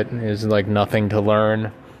dog shit is like nothing to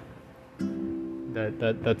learn.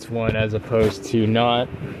 That's one, as opposed to not.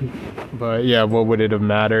 But yeah, what would it have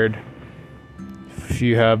mattered if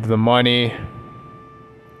you have the money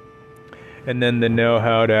and then the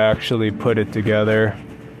know-how to actually put it together?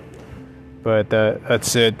 But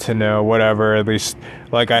that's it, to know whatever, at least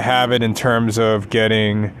like I have it in terms of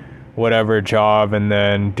getting whatever job and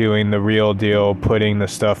then doing the real deal, putting the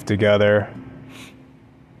stuff together.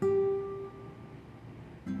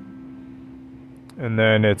 And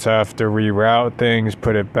then it's have to reroute things,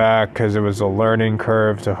 put it back, because it was a learning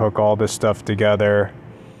curve to hook all this stuff together.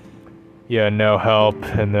 Yeah, no help,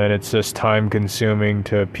 and then it's just time consuming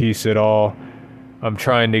to piece it all. I'm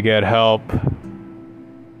trying to get help,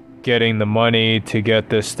 getting the money to get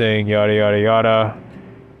this thing, yada yada yada.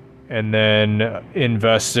 And then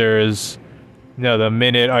investors, no, the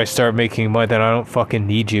minute I start making money, then I don't fucking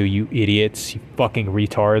need you, you idiots, you fucking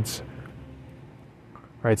retards.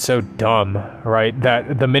 Right, so dumb, right?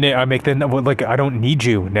 That the minute I make like, I don't need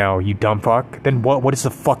you now, you dumb fuck. Then what is the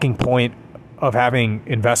fucking point of having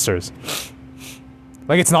investors?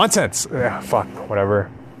 Like, it's nonsense. Ugh, fuck, whatever.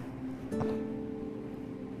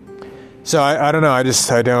 So I don't know, I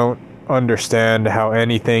don't understand how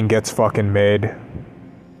anything gets fucking made.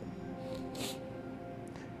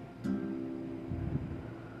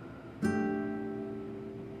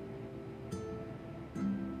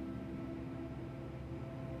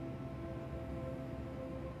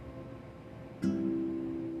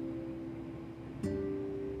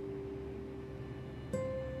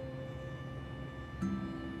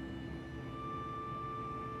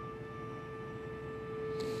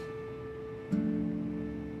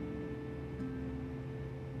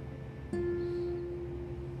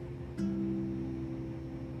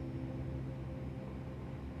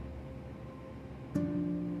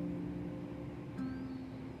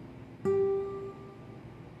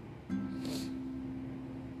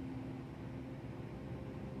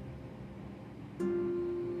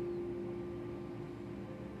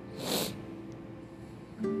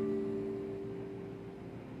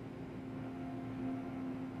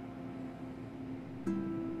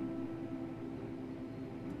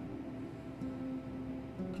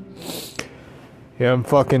 Yeah, I'm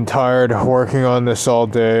fucking tired working on this all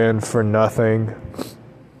day and for nothing.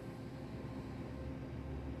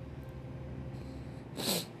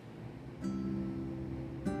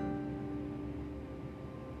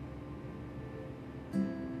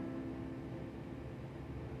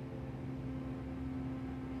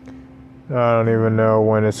 I don't even know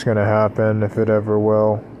when it's gonna happen, if it ever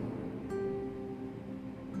will.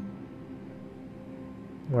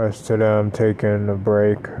 Whereas today I'm taking a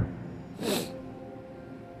break.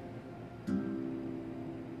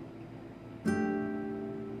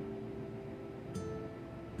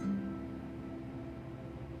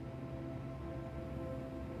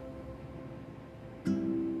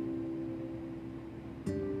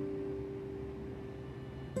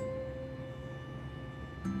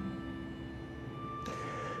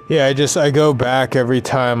 Yeah, I go back every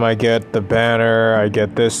time I get the banner, I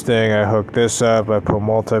get this thing, I hook this up, I put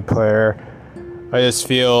multiplayer. I just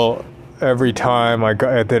feel every time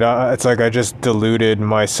it's like I just deluded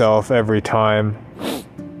myself every time.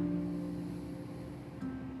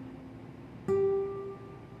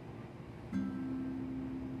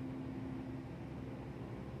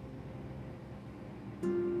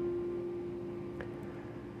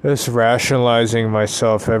 Just rationalizing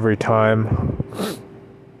myself every time.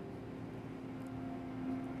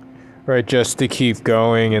 Right, just to keep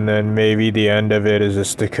going, and then maybe the end of it is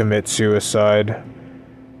just to commit suicide.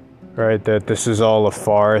 Right, that this is all a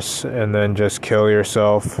farce, and then just kill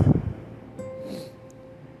yourself.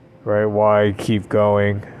 Right, why keep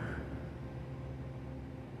going?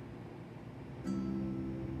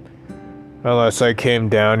 Unless I came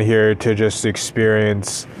down here to just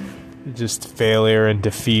experience just failure and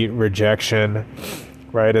defeat, rejection,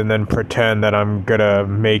 right, and then pretend that I'm gonna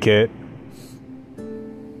make it.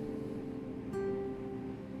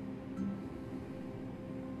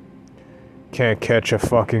 Can't catch a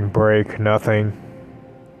fucking break, nothing.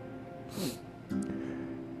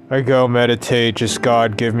 I go meditate, just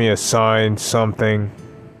God give me a sign, something.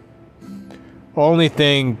 Only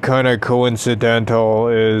thing kind of coincidental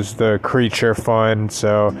is the creature fund,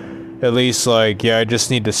 so at least like, yeah, I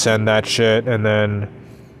just need to send that shit and then,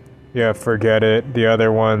 yeah, forget it. The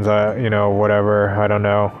other ones, whatever, I don't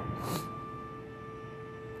know.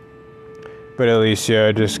 But at least, yeah,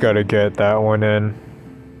 I just gotta get that one in.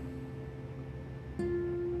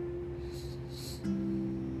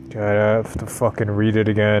 God, I have to fucking read it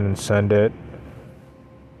again and send it.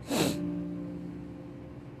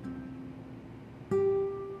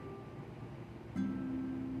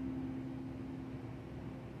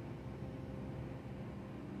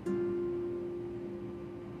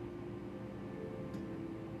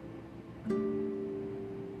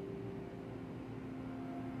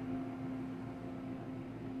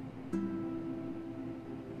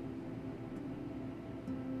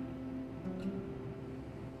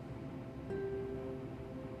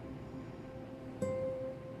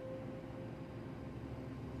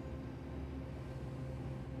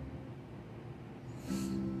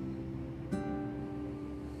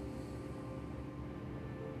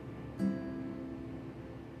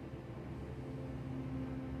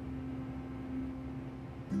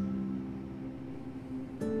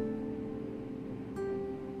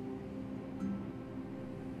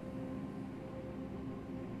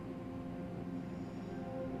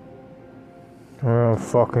 Oh,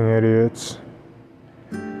 fucking idiots.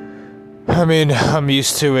 I mean, I'm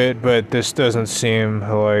used to it, but this doesn't seem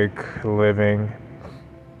like living.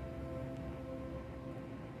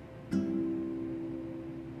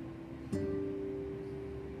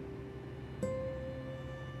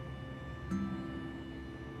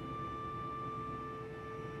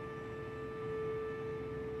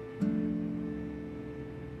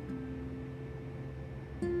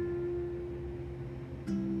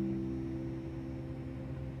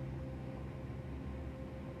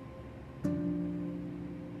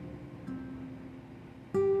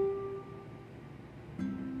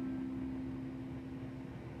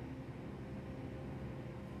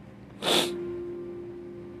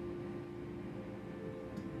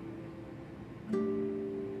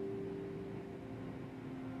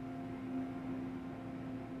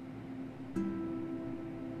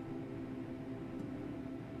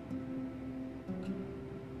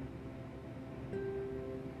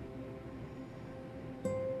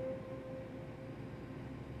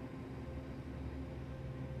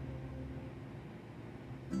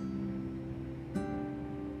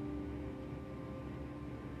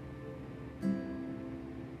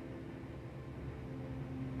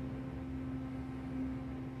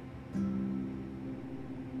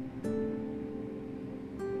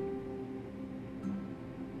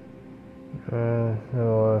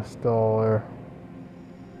 $.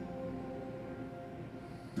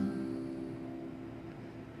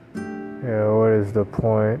 Yeah, what is the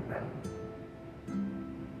point?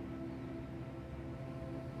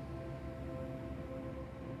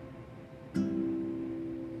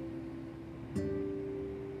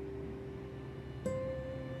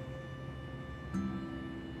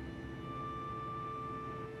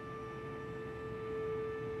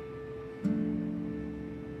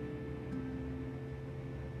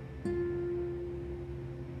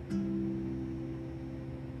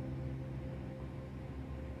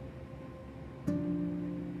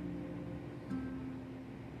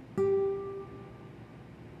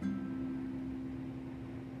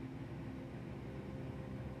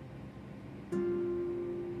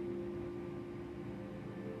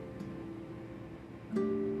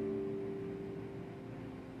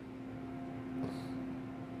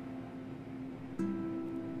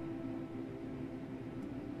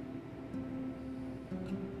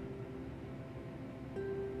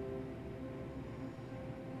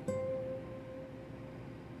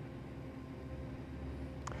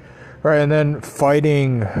 Right, and then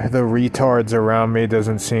fighting the retards around me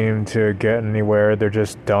doesn't seem to get anywhere. They're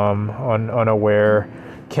just dumb, unaware,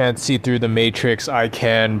 can't see through the matrix. I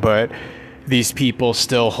can, but these people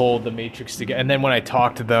still hold the matrix together. And then when I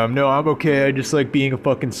talk to them, no, I'm okay. I just like being a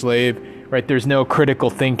fucking slave. Right, there's no critical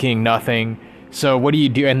thinking, nothing. So what do you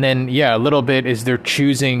do? And then, yeah, a little bit is they're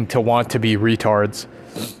choosing to want to be retards.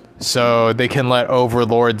 So they can let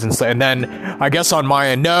overlords and then I guess on my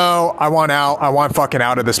end, no, I want out. I want fucking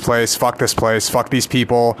out of this place. Fuck this place. Fuck these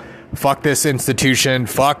people. Fuck this institution.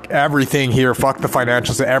 Fuck everything here. Fuck the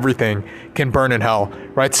financials. Everything can burn in hell.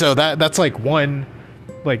 Right. So that's like one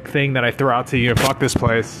like thing that I throw out to you. Fuck this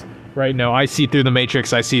place. Right. No, I see through the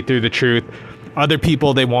matrix. I see through the truth. Other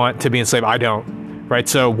people, they want to be enslaved. I don't. Right.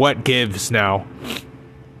 So what gives now?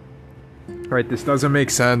 Right. This doesn't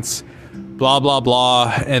make sense. Blah, blah,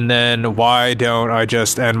 blah. And then why don't I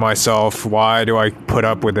just end myself? Why do I put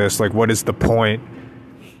up with this? Like, what is the point?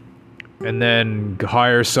 And then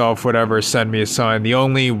higher self, whatever, send me a sign. The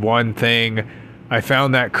only one thing, I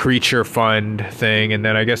found that creature fund thing, and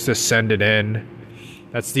then I guess just send it in.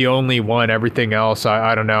 That's the only one. Everything else,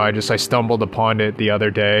 I don't know. I stumbled upon it the other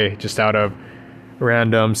day, just out of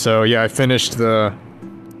random. So yeah, I finished the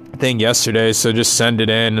thing yesterday, so just send it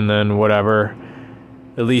in and then whatever.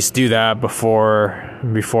 At least do that before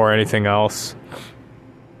anything else.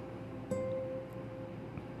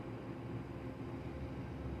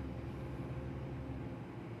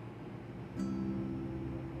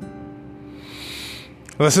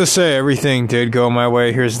 Let's just say everything did go my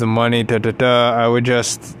way. Here's the money. I would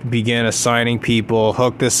just begin assigning people,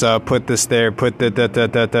 hook this up, put this there, put and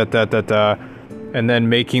then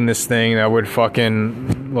making this thing that would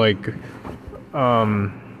fucking like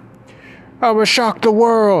I would shock the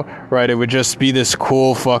world, right? It would just be this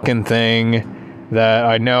cool fucking thing that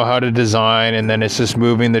I know how to design, and then it's just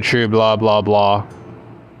moving the true blah, blah, blah,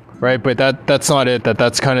 right? But that's not it.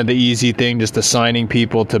 That's kind of the easy thing, just assigning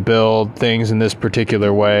people to build things in this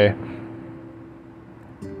particular way.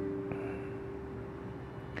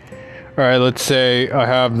 All right, let's say I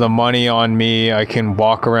have the money on me. I can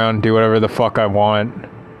walk around, do whatever the fuck I want.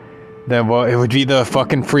 Then, well, it would be the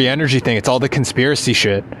fucking free energy thing. It's all the conspiracy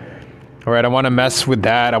shit. All right, I want to mess with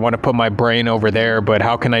that. I want to put my brain over there, but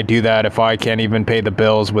how can I do that if I can't even pay the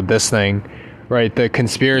bills with this thing? Right, the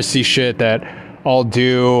conspiracy shit that I'll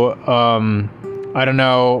do, I don't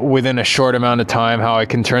know, within a short amount of time, how I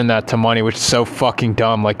can turn that to money, which is so fucking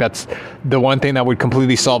dumb. Like, that's the one thing that would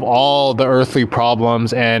completely solve all the earthly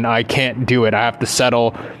problems, and I can't do it. I have to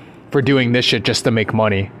settle for doing this shit just to make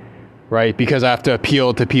money, right? Because I have to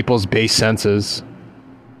appeal to people's base senses.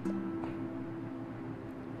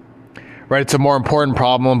 Right, it's a more important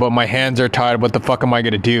problem, but my hands are tied. What the fuck am I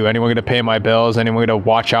going to do? Anyone going to pay my bills? Anyone going to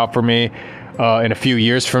watch out for me in a few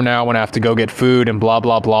years from now when I have to go get food and blah,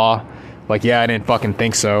 blah, blah? Like, yeah, I didn't fucking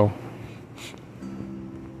think so.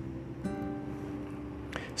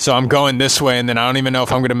 So I'm going this way, and then I don't even know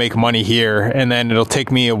if I'm going to make money here. And then it'll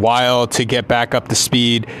take me a while to get back up to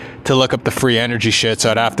speed to look up the free energy shit.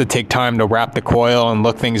 So I'd have to take time to wrap the coil and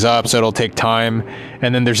look things up. So it'll take time.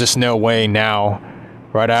 And then there's just no way now.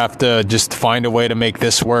 Right, I have to just find a way to make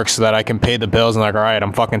this work so that I can pay the bills and like, all right,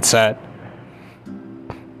 I'm fucking set.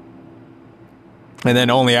 And then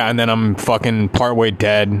I'm fucking partway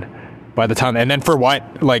dead by the time. And then for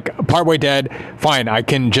what? Like, partway dead, fine. I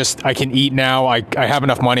can eat now. I have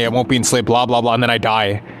enough money. I won't be enslaved, blah, blah, blah. And then I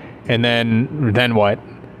die. And then what?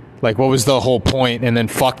 Like, what was the whole point? And then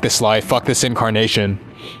fuck this life. Fuck this incarnation.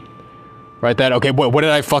 Right, okay, what did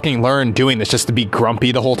I fucking learn doing this? Just to be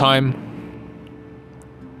grumpy the whole time?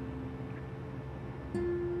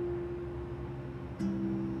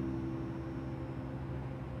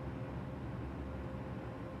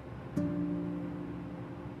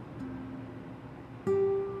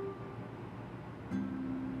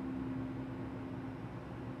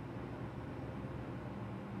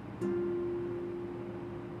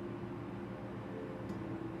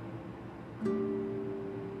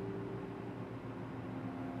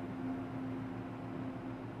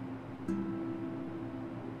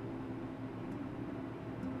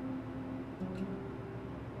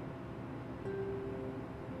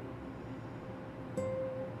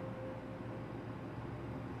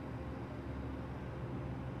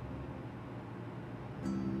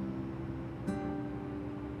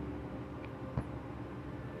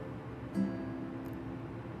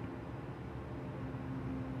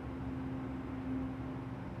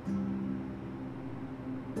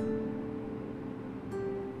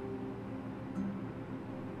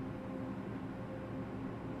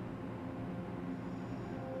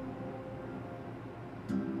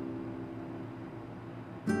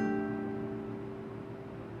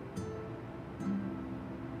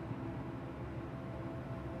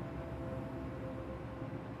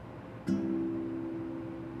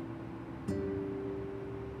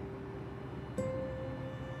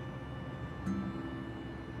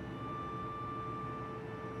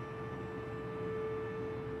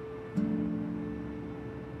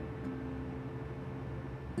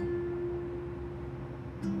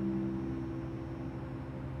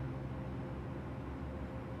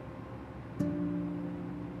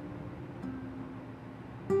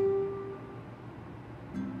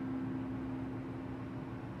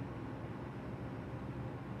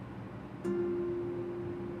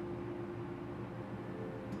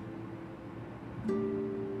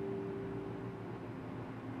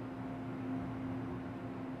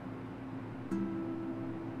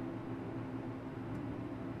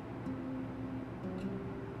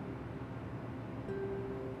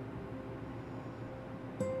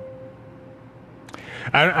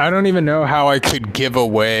 I don't even know how I could give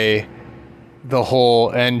away the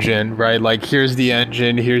whole engine, right? Like, here's the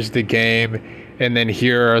engine, here's the game, and then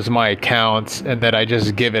here's my accounts, and then I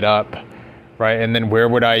just give it up, right? And then where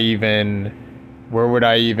would I even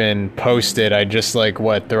post it? I just like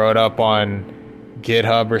throw it up on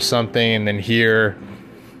GitHub or something, and then here,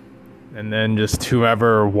 and then just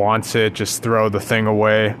whoever wants it, just throw the thing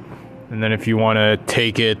away. And then if you want to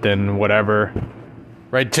take it, then whatever,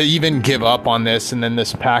 right? To even give up on this and then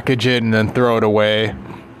just package it and then throw it away.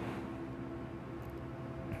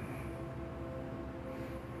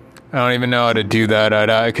 I don't even know how to do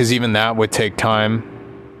that, because even that would take time.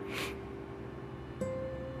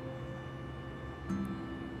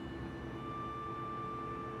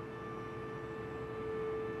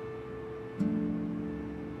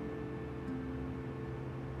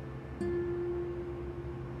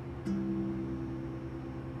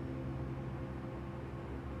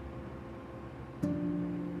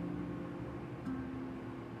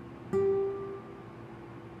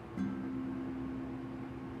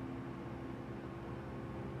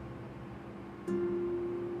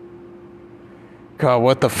 God,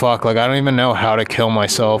 what the fuck? Like, I don't even know how to kill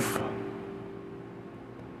myself.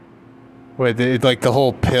 Wait, like the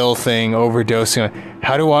whole pill thing, overdosing.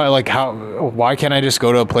 How do I, like, why can't I just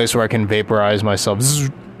go to a place where I can vaporize myself?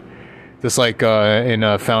 Just like in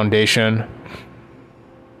a foundation.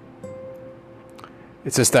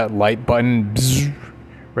 It's just that light button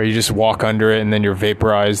where you just walk under it and then you're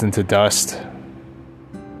vaporized into dust.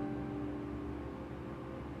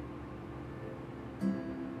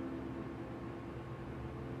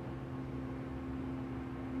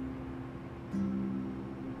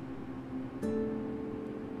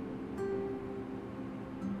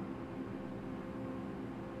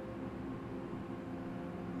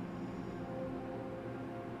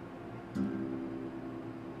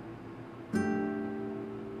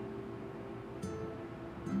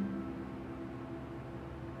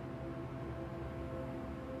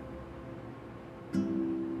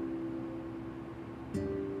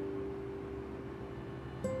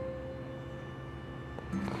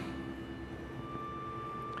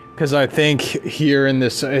 Because I think here in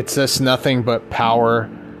this, it's just nothing but power,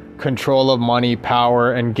 control of money,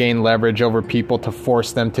 power, and gain leverage over people to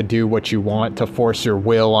force them to do what you want, to force your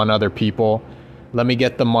will on other people. Let me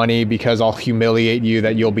get the money because I'll humiliate you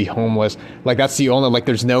that you'll be homeless. Like, that's the only, like,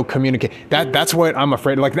 there's no communicate. That's what I'm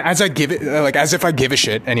afraid. Like, as if I give a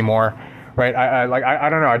shit anymore, right? I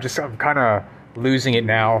don't know. I'm kind of losing it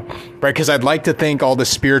now, right? Because I'd like to think all the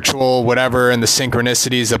spiritual whatever and the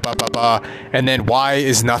synchronicities of blah blah blah, and then why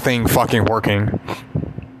is nothing fucking working,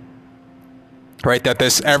 right? That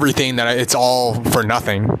this everything that it's all for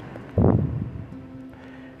nothing,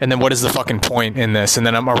 and then what is the fucking point in this? And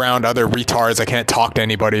then I'm around other retards, I can't talk to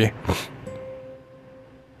anybody,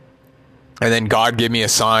 and then God give me a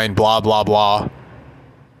sign, blah blah blah.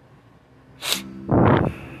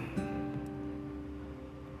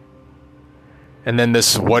 And then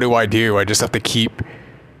this, what do? I just have to keep,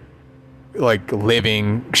 like,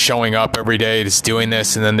 living, showing up every day, just doing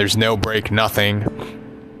this, and then there's no break, nothing.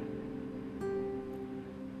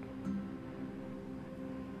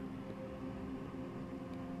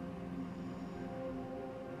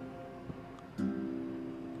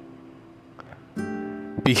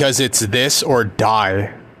 Because it's this or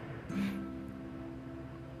die.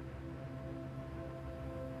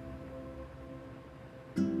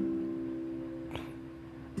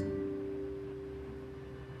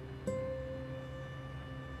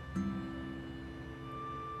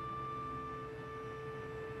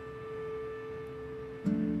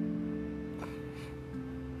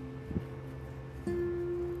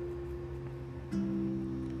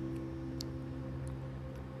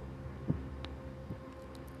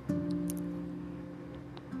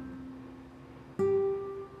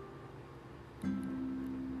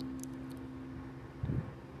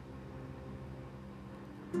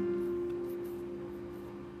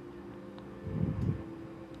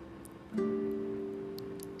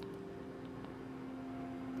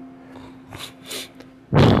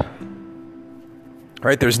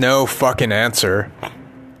 Right? There's no fucking answer.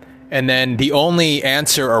 And then the only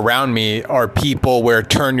answer around me are people where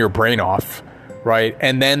turn your brain off, right?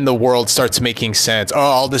 And then the world starts making sense. Oh,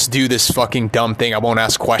 I'll just do this fucking dumb thing. I won't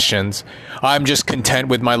ask questions. I'm just content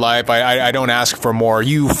with my life. I don't ask for more.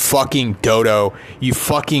 You fucking dodo. You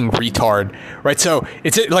fucking retard, right? So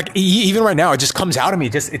it's like, even right now, it just comes out of me.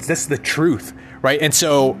 It's just the truth, right? And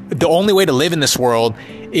so the only way to live in this world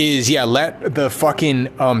is, let the fucking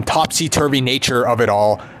topsy-turvy nature of it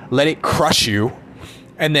all, let it crush you.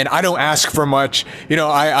 And then I don't ask for much, you know,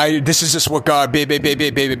 this is just what God,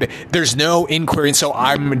 there's no inquiry. And so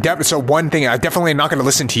so one thing, I definitely am not going to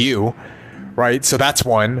listen to you, right? So that's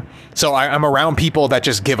one. So I'm around people that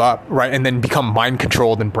just give up, right? And then become mind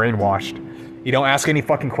controlled and brainwashed. You don't ask any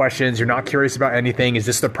fucking questions. You're not curious about anything. Is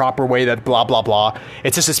this the proper way that blah, blah, blah.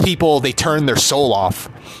 It's just as people, they turn their soul off.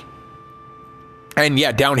 And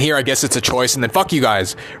yeah, down here, I guess it's a choice, and then fuck you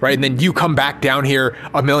guys, right? And then you come back down here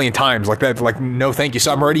a million times like that, like no, thank you.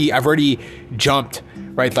 So I've already jumped,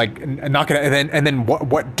 right? Like I'm not gonna, and then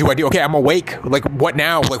what do I do? Okay, I'm awake. Like what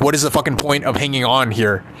now? Like what is the fucking point of hanging on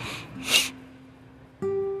here?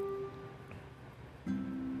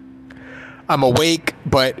 I'm awake,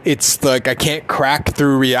 but it's like I can't crack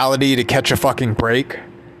through reality to catch a fucking break.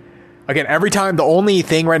 Again, every time, the only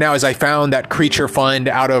thing right now is I found that creature fund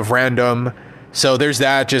out of random. So there's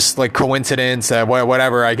that, just like coincidence,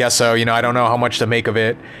 whatever, I guess so. You know, I don't know how much to make of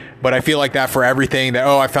it, but I feel like that for everything that,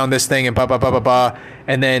 oh, I found this thing and blah, blah, blah, blah, blah.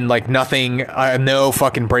 And then like nothing, no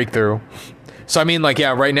fucking breakthrough. So, I mean, like,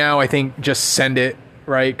 yeah, right now I think just send it,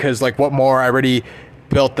 right? Cause like what more? I already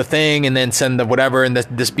built the thing, and then send the whatever and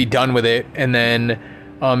just be done with it. And then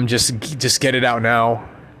just get it out now.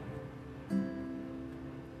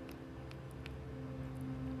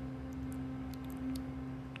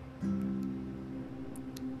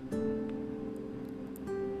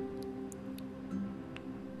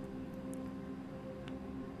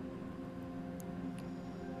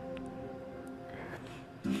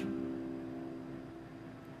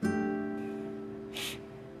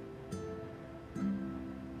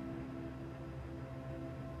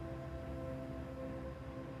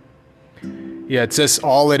 Yeah, it's just,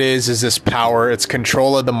 all it is this power. It's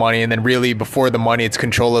control of the money, and then really before the money, it's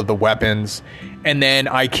control of the weapons. And then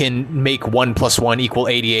I can make 1 + 1 =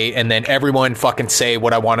 88, and then everyone fucking say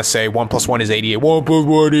what I want to say. 1 + 1 is 88. 1 +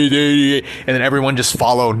 1 is 88, and then everyone just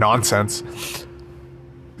follow nonsense.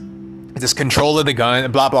 It's just control of the gun,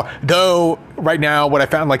 blah blah. Though right now, what I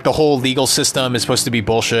found, like the whole legal system is supposed to be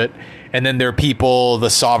bullshit, and then there are people, the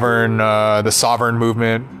sovereign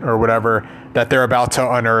movement or whatever, that they're about to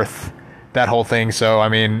unearth that whole thing. So I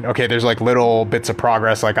mean, okay, there's like little bits of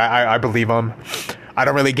progress. Like I believe them. I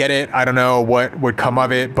don't really get it. I don't know what would come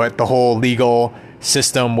of it, but the whole legal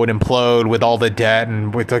system would implode with all the debt,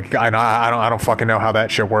 and with the, I don't fucking know how that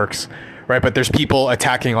shit works, right? But there's people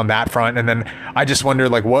attacking on that front, and then I just wonder,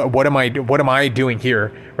 like, what am I doing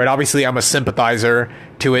here, right? Obviously, I'm a sympathizer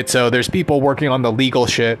to it, so there's people working on the legal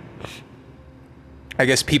shit. I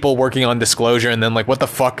guess people working on disclosure, and then like, what the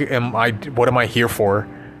fuck am I? What am I here for?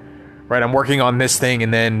 Right, I'm working on this thing,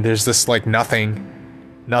 and then there's this like nothing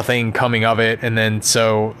coming of it, and then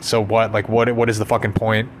so what? Like what is the fucking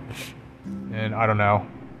point? And I don't know.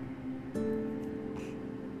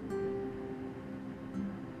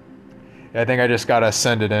 I think I just gotta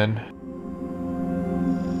send it in.